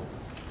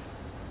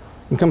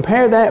 And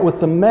compare that with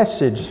the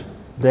message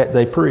that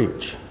they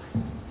preach.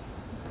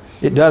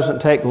 It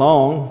doesn't take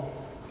long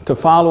to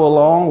follow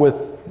along with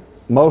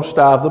most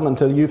of them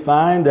until you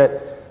find that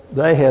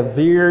they have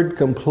veered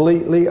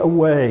completely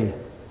away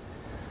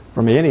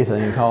from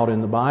anything taught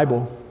in the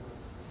Bible.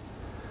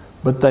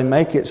 But they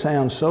make it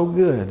sound so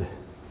good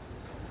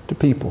to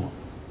people.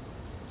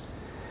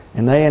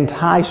 And they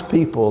entice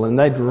people and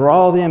they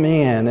draw them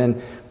in.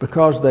 And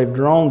because they've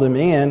drawn them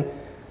in,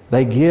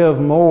 they give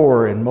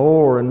more and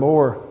more and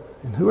more.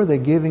 And who are they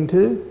giving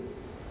to?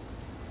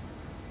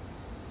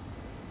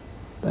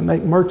 They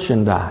make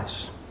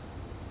merchandise.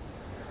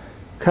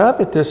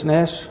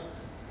 Covetousness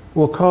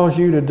will cause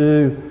you to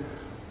do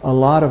a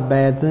lot of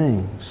bad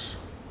things.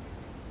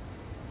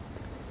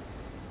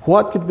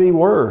 What could be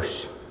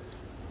worse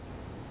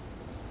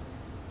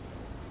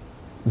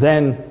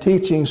than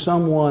teaching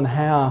someone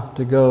how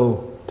to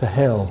go to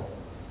hell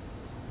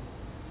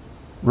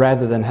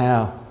rather than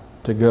how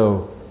to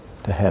go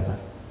to heaven?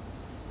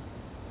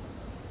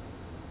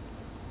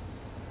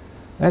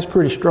 That's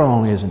pretty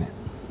strong, isn't it?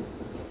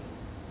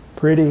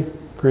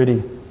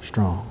 Pretty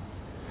strong.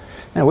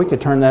 Now, we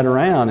could turn that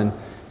around and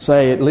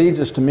say it leads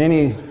us to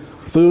many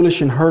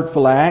foolish and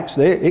hurtful acts.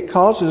 It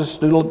causes us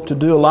to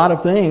do a lot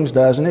of things,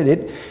 doesn't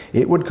it?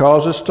 It would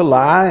cause us to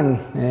lie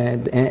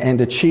and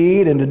to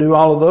cheat and to do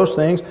all of those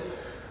things.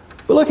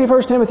 But look at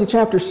 1 Timothy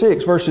chapter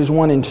 6, verses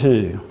 1 and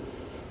 2.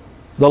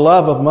 The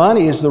love of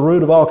money is the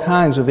root of all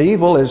kinds of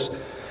evil, as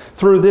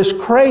through this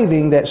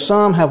craving that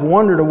some have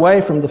wandered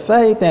away from the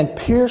faith and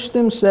pierced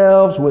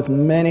themselves with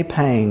many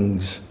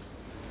pangs.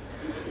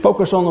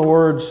 Focus on the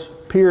words,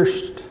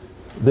 pierced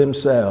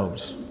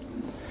themselves.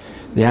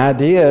 The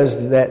idea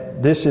is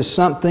that this is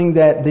something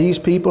that these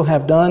people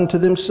have done to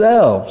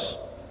themselves.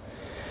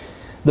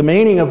 The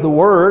meaning of the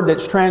word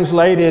that's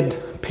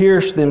translated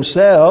pierce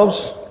themselves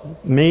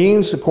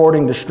means,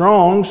 according to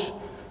Strong's,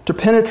 to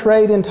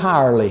penetrate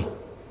entirely.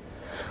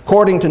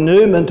 According to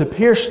Newman, to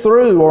pierce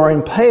through or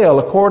impale.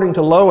 According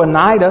to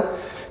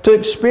Loanida, to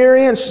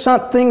experience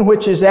something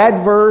which is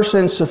adverse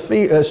and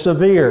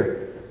severe.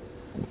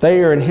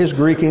 Thayer, in his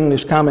Greek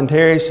English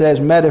commentary, says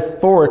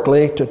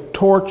metaphorically to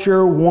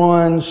torture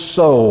one's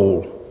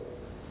soul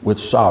with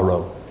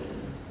sorrow.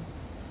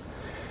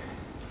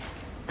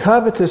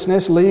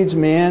 Covetousness leads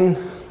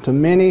men to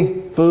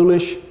many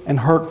foolish and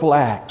hurtful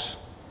acts.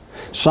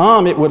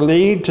 Some it would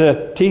lead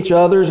to teach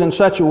others in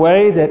such a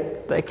way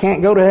that they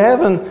can't go to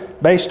heaven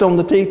based on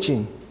the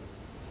teaching.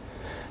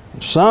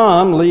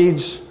 Some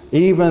leads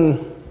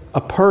even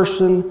a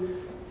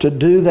person to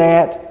do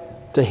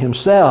that to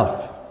himself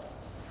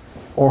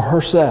or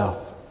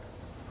herself.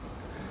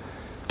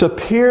 To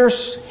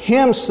pierce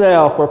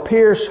himself or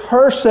pierce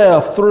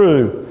herself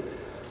through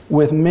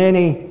with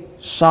many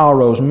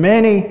sorrows,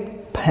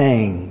 many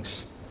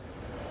pangs.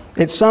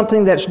 It's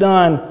something that's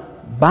done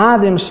by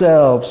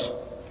themselves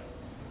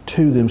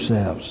to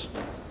themselves.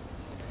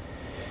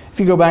 If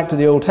you go back to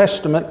the Old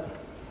Testament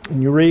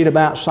and you read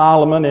about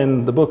Solomon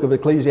in the book of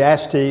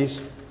Ecclesiastes,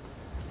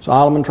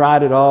 Solomon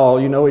tried it all.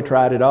 You know he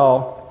tried it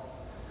all.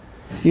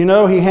 You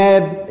know he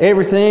had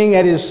everything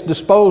at his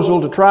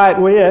disposal to try it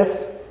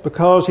with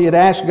because he had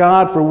asked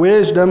God for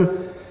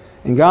wisdom.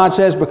 And God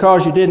says,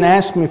 because you didn't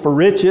ask me for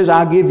riches,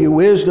 I'll give you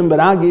wisdom, but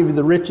I'll give you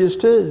the riches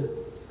too.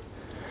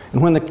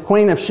 And when the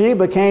Queen of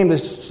Sheba came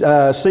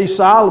to see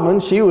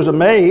Solomon, she was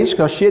amazed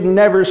because she had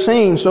never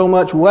seen so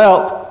much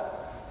wealth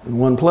in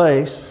one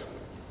place.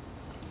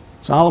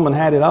 Solomon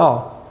had it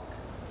all.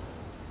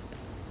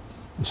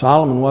 And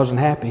Solomon wasn't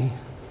happy.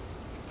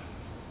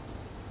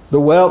 The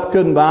wealth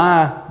couldn't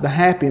buy the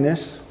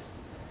happiness.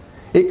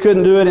 It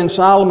couldn't do it in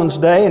Solomon's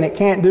day, and it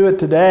can't do it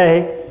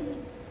today.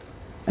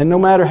 And no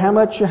matter how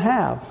much you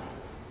have,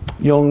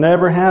 you'll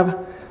never have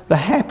the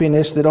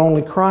happiness that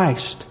only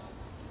Christ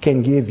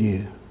can give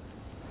you.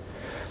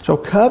 So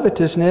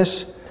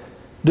covetousness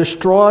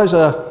destroys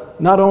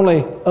not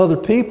only other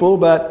people,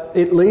 but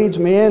it leads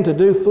men to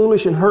do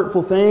foolish and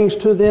hurtful things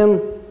to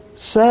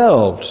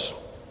themselves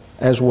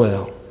as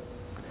well.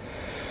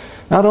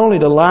 Not only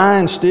to lie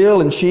and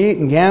steal and cheat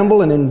and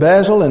gamble and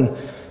embezzle and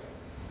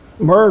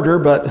murder,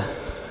 but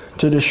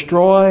to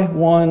destroy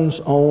one's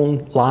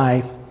own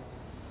life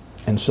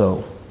and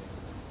soul.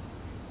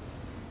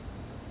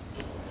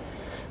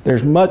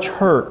 There's much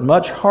hurt,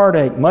 much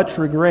heartache, much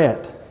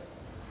regret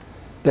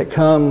that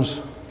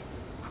comes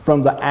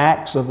from the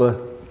acts of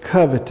a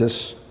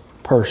covetous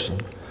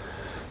person.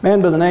 A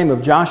man by the name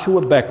of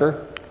Joshua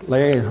Becker,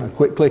 Larry, I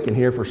quit clicking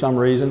here for some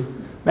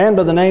reason. A man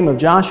by the name of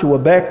Joshua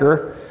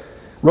Becker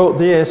wrote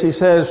this. He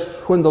says,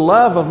 "When the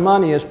love of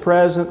money is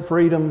present,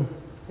 freedom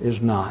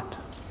is not."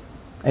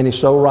 And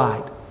he's so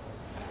right.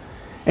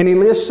 And he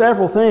lists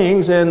several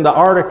things in the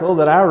article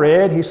that I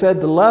read. He said,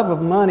 the love of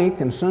money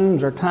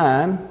consumes our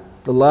time.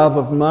 The love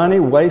of money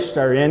wastes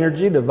our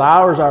energy,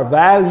 devours our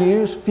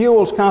values,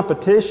 fuels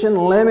competition,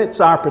 limits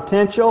our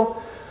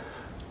potential,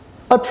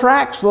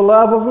 attracts the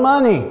love of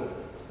money,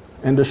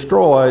 and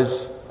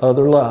destroys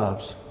other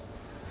loves.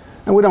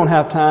 And we don't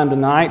have time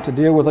tonight to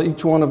deal with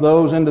each one of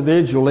those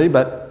individually,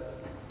 but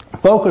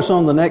focus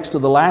on the next to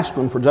the last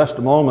one for just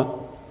a moment.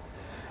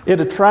 It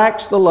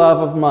attracts the love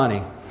of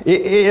money.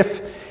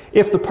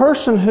 If the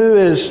person who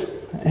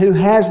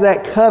has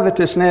that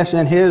covetousness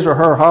in his or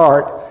her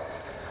heart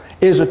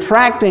is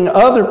attracting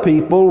other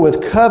people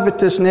with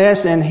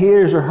covetousness in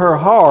his or her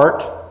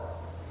heart,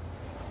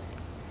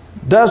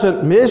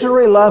 doesn't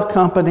misery love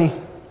company?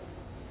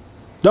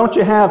 Don't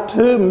you have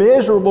two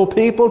miserable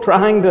people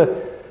trying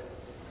to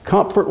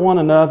comfort one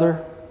another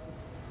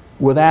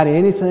without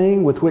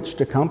anything with which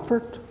to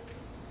comfort?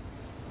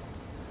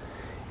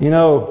 You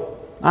know,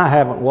 I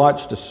haven't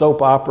watched a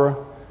soap opera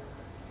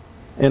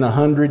in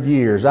 100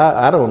 years.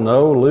 I don't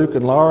know, Luke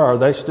and Laura, are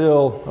they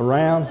still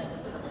around?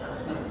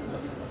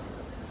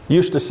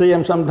 Used to see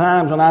them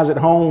sometimes when I was at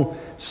home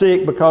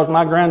sick because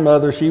my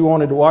grandmother, she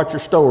wanted to watch her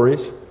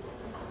stories.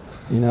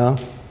 You know.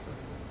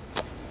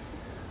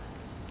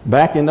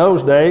 Back in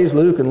those days,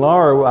 Luke and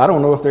Laura, I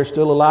don't know if they're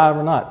still alive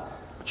or not.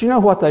 But you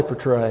know what they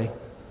portray?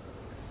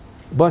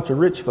 A bunch of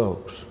rich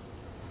folks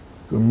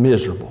who are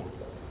miserable,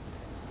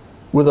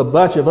 with a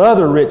bunch of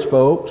other rich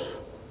folks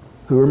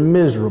who are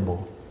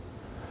miserable.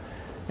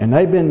 And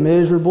they've been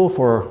miserable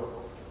for,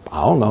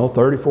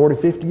 30, 40,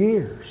 50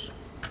 years.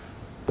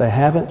 They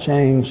haven't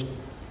changed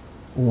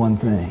one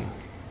thing.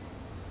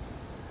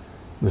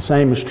 The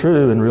same is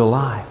true in real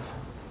life.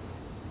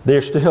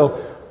 There's still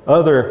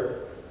other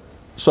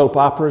soap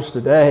operas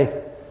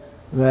today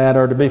that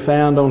are to be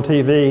found on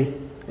TV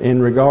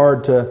in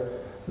regard to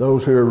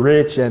those who are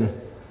rich and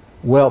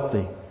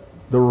wealthy,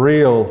 the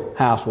Real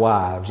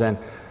Housewives and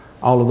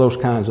all of those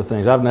kinds of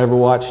things. I've never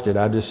watched it.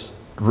 I just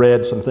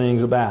read some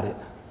things about it.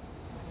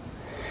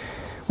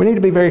 We need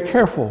to be very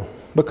careful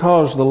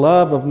because the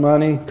love of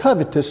money,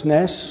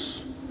 covetousness,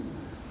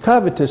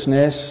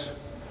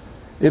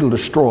 it'll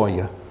destroy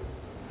you.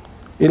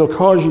 It'll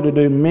cause you to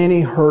do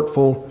many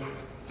hurtful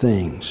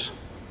things.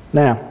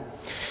 Now,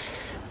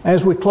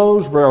 as we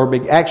close,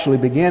 or actually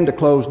begin to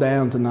close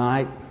down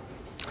tonight,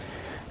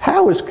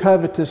 how is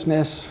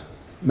covetousness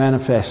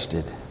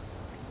manifested?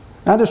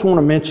 I just want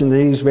to mention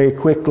these very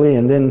quickly,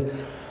 and then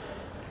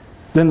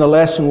the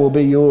lesson will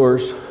be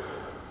yours.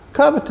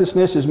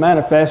 Covetousness is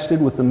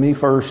manifested with the me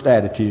first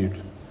attitude.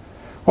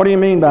 What do you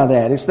mean by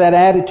that? It's that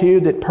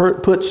attitude that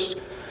puts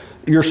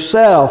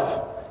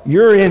yourself,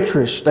 your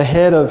interest,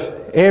 ahead of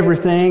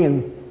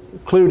everything,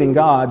 including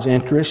God's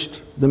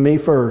interest, the me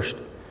first.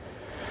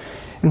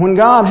 And when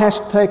God has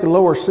to take a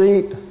lower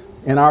seat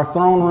in our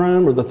throne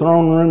room or the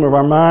throne room of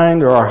our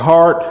mind or our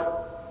heart,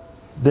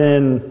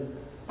 then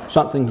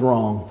something's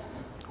wrong.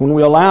 When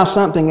we allow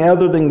something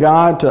other than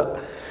God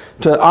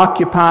to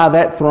occupy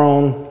that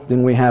throne,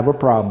 then we have a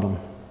problem.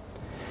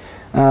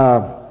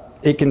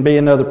 It can be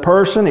another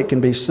person, it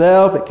can be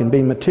self, it can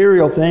be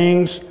material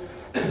things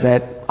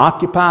that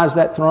occupies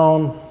that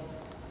throne,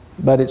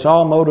 but it's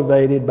all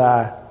motivated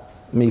by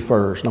me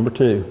first. Number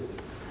 2.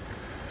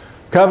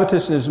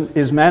 Covetousness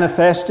is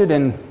manifested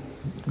in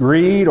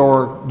greed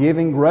or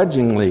giving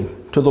grudgingly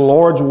to the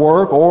Lord's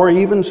work or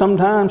even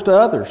sometimes to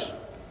others.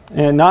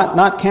 And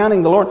not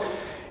counting the Lord.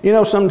 You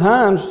know,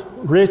 sometimes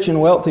rich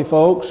and wealthy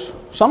folks,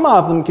 some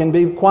of them can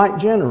be quite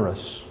generous.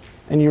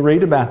 And you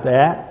read about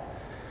that.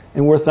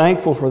 And we're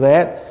thankful for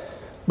that.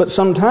 But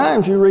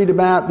sometimes you read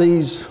about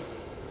these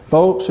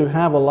folks who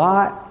have a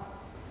lot,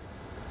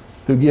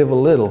 who give a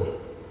little.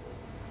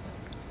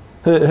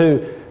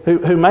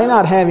 Who may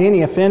not have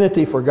any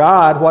affinity for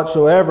God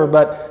whatsoever,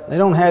 but they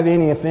don't have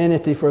any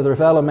affinity for their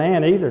fellow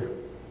man either.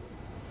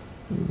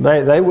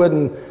 They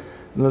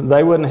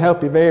wouldn't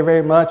help you very,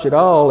 very much at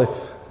all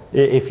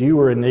if you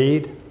were in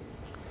need.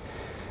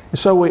 And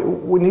so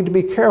we need to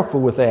be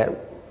careful with that.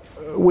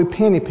 We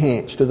penny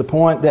pinch to the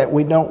point that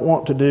we don't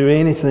want to do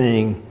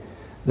anything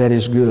that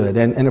is good.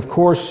 And of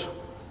course,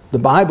 the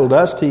Bible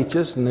does teach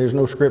us, and there's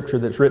no scripture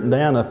that's written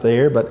down up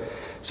there, but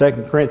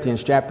 2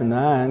 Corinthians chapter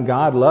 9,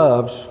 God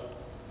loves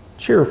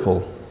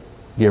cheerful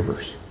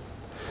givers.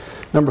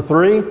 Number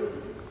 3,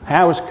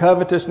 how is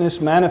covetousness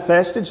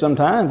manifested?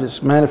 Sometimes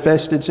it's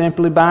manifested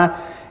simply by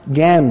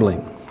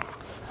gambling.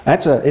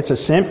 It's a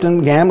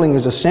symptom. Gambling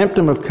is a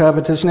symptom of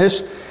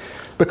covetousness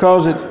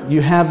because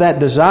you have that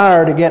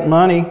desire to get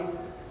money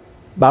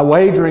by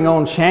wagering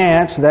on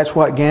chance. That's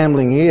what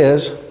gambling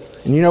is.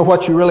 And you know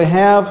what you really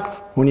have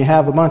when you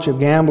have a bunch of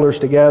gamblers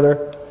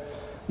together?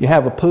 You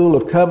have a pool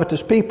of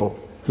covetous people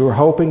who are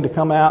hoping to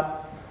come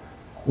out,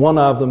 one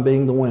of them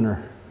being the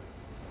winner.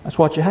 That's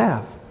what you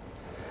have.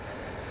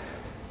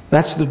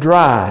 That's the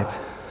drive.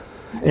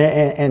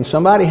 And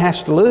somebody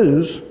has to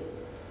lose,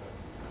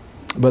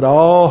 but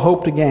all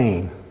hope to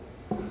gain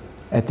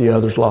at the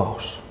other's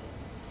loss.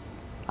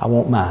 I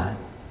want mine.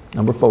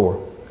 Number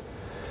 4.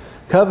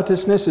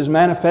 Covetousness is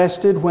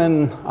manifested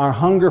when our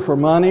hunger for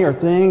money or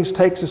things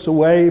takes us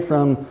away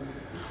from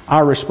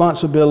our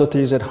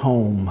responsibilities at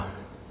home.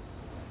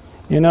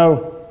 You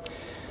know,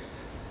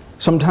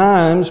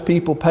 sometimes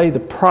people pay the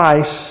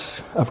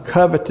price of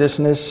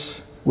covetousness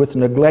with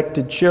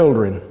neglected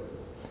children.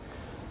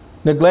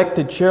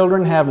 Neglected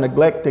children have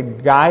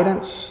neglected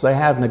guidance. They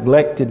have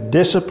neglected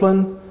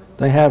discipline.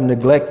 They have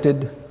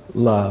neglected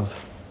love.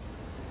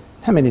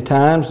 How many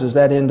times does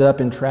that end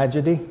up in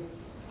tragedy?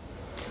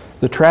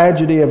 The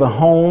tragedy of a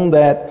home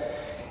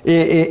that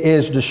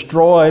is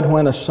destroyed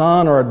when a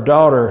son or a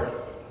daughter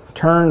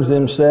turns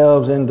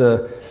themselves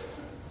into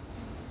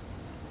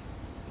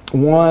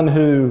one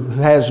who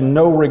has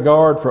no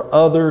regard for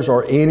others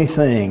or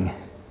anything.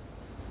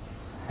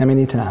 How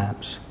many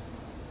times?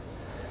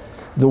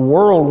 The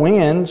world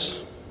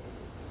wins,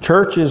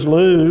 churches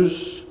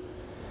lose,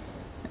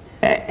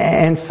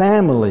 and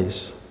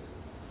families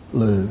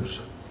lose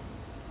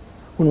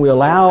when we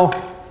allow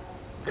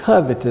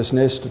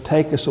covetousness to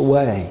take us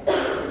away,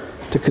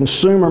 to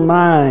consume our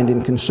mind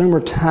and consume our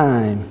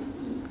time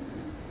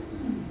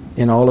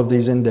in all of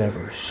these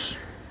endeavors.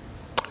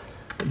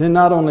 But then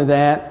not only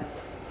that,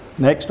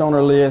 next on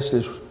our list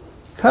is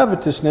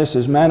covetousness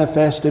is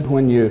manifested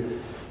when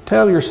you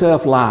tell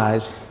yourself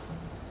lies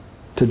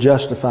to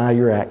justify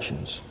your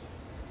actions.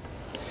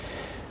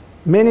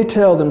 Many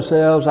tell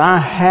themselves, I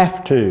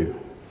have to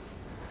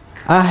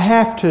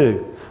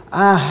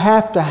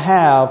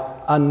have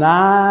a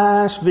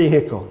nice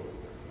vehicle.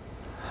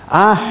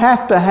 I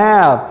have to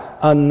have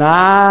a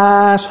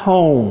nice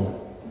home.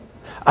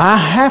 I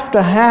have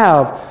to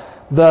have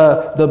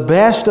the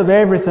best of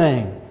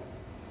everything.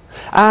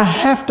 I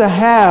have to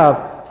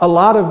have a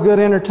lot of good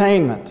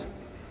entertainment.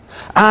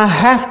 I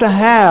have to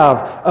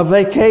have a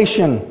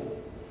vacation.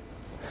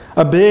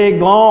 A big,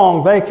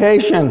 long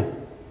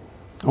vacation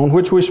on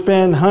which we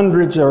spend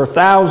hundreds or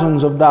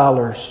thousands of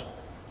dollars.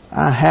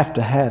 I have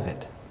to have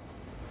it.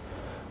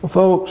 Well,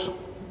 folks,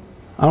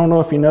 I don't know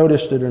if you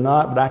noticed it or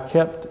not, but I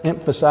kept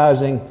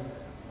emphasizing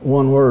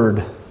one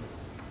word.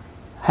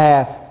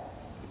 Have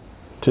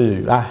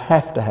to. I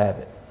have to have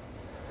it.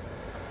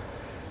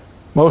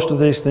 Most of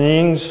these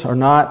things are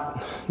not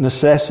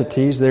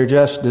necessities. They're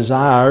just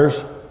desires.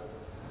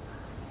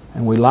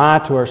 And we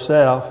lie to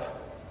ourselves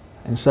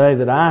and say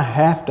that I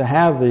have to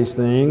have these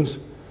things,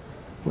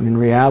 when in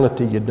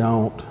reality you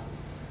don't.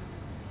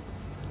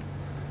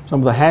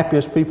 Some of the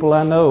happiest people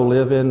I know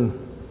live in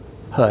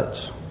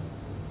huts.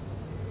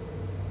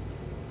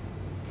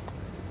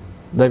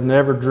 They've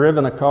never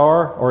driven a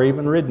car or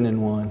even ridden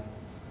in one.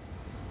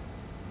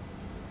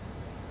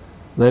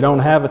 They don't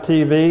have a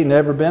TV,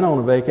 never been on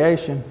a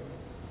vacation.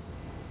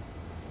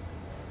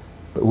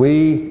 But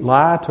we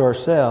lie to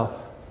ourselves,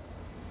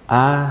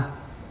 I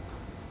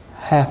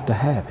have to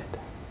have it.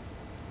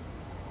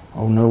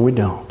 Oh, no, we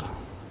don't.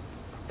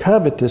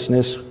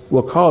 Covetousness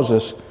will cause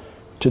us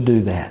to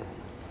do that.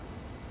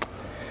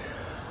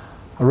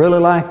 I really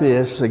like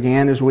this,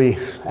 again, as we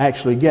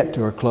actually get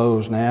to our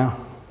close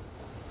now.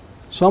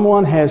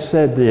 Someone has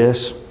said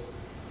this: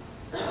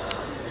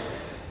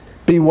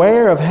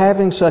 beware of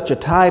having such a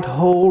tight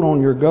hold on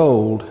your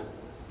gold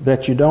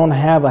that you don't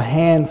have a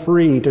hand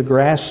free to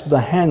grasp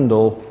the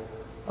handle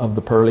of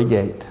the pearly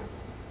gate.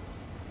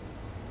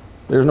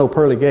 There's no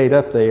pearly gate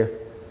up there.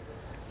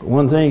 But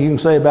one thing you can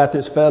say about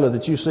this fellow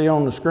that you see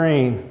on the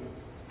screen,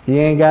 he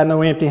ain't got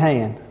no empty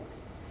hand.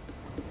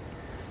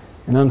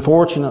 And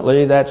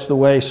unfortunately, that's the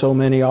way so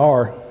many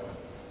are.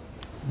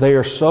 They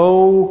are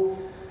so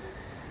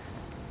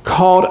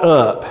caught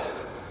up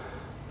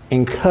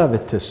in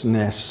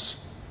covetousness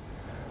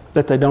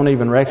that they don't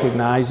even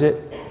recognize it,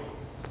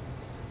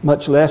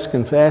 much less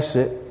confess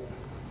it.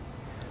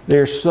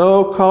 They're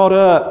so caught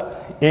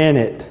up in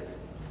it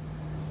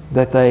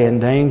that they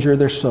endanger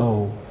their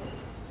soul.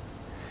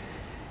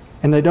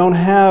 And they don't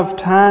have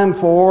time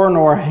for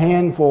nor a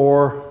hand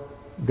for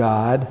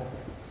God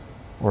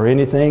or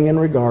anything in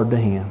regard to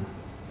Him.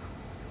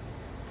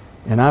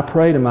 And I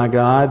pray to my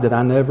God that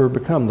I never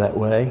become that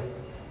way.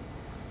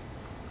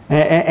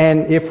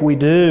 And if we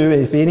do,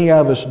 if any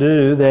of us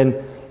do,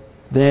 then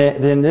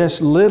this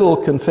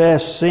little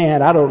confessed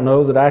sin, I don't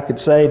know that I could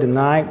say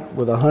tonight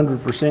with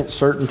 100%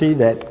 certainty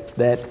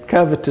that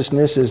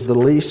covetousness is the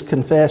least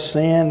confessed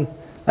sin.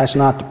 That's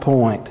not the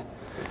point.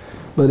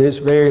 But it's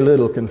very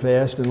little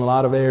confessed in a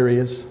lot of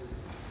areas.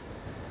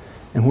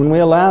 And when we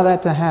allow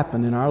that to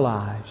happen in our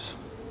lives,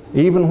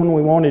 even when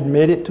we won't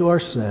admit it to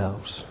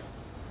ourselves,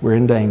 we're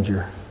in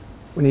danger.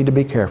 We need to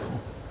be careful.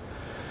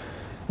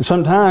 And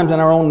sometimes in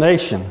our own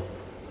nation,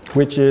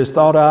 which is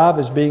thought of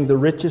as being the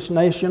richest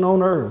nation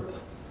on earth,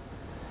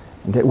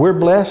 and that we're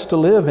blessed to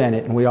live in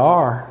it, and we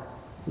are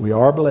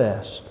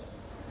blessed,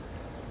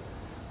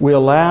 we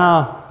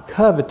allow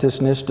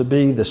covetousness to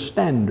be the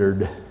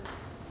standard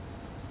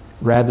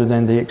rather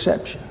than the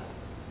exception.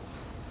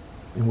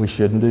 And we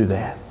shouldn't do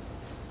that.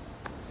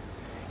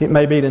 It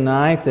may be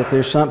tonight that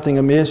there's something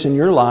amiss in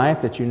your life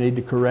that you need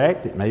to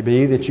correct. It may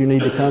be that you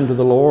need to come to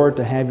the Lord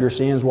to have your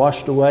sins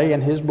washed away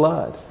in His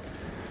blood.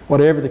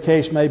 Whatever the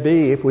case may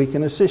be, if we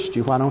can assist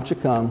you, why don't you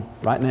come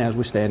right now as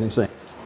we stand and sing.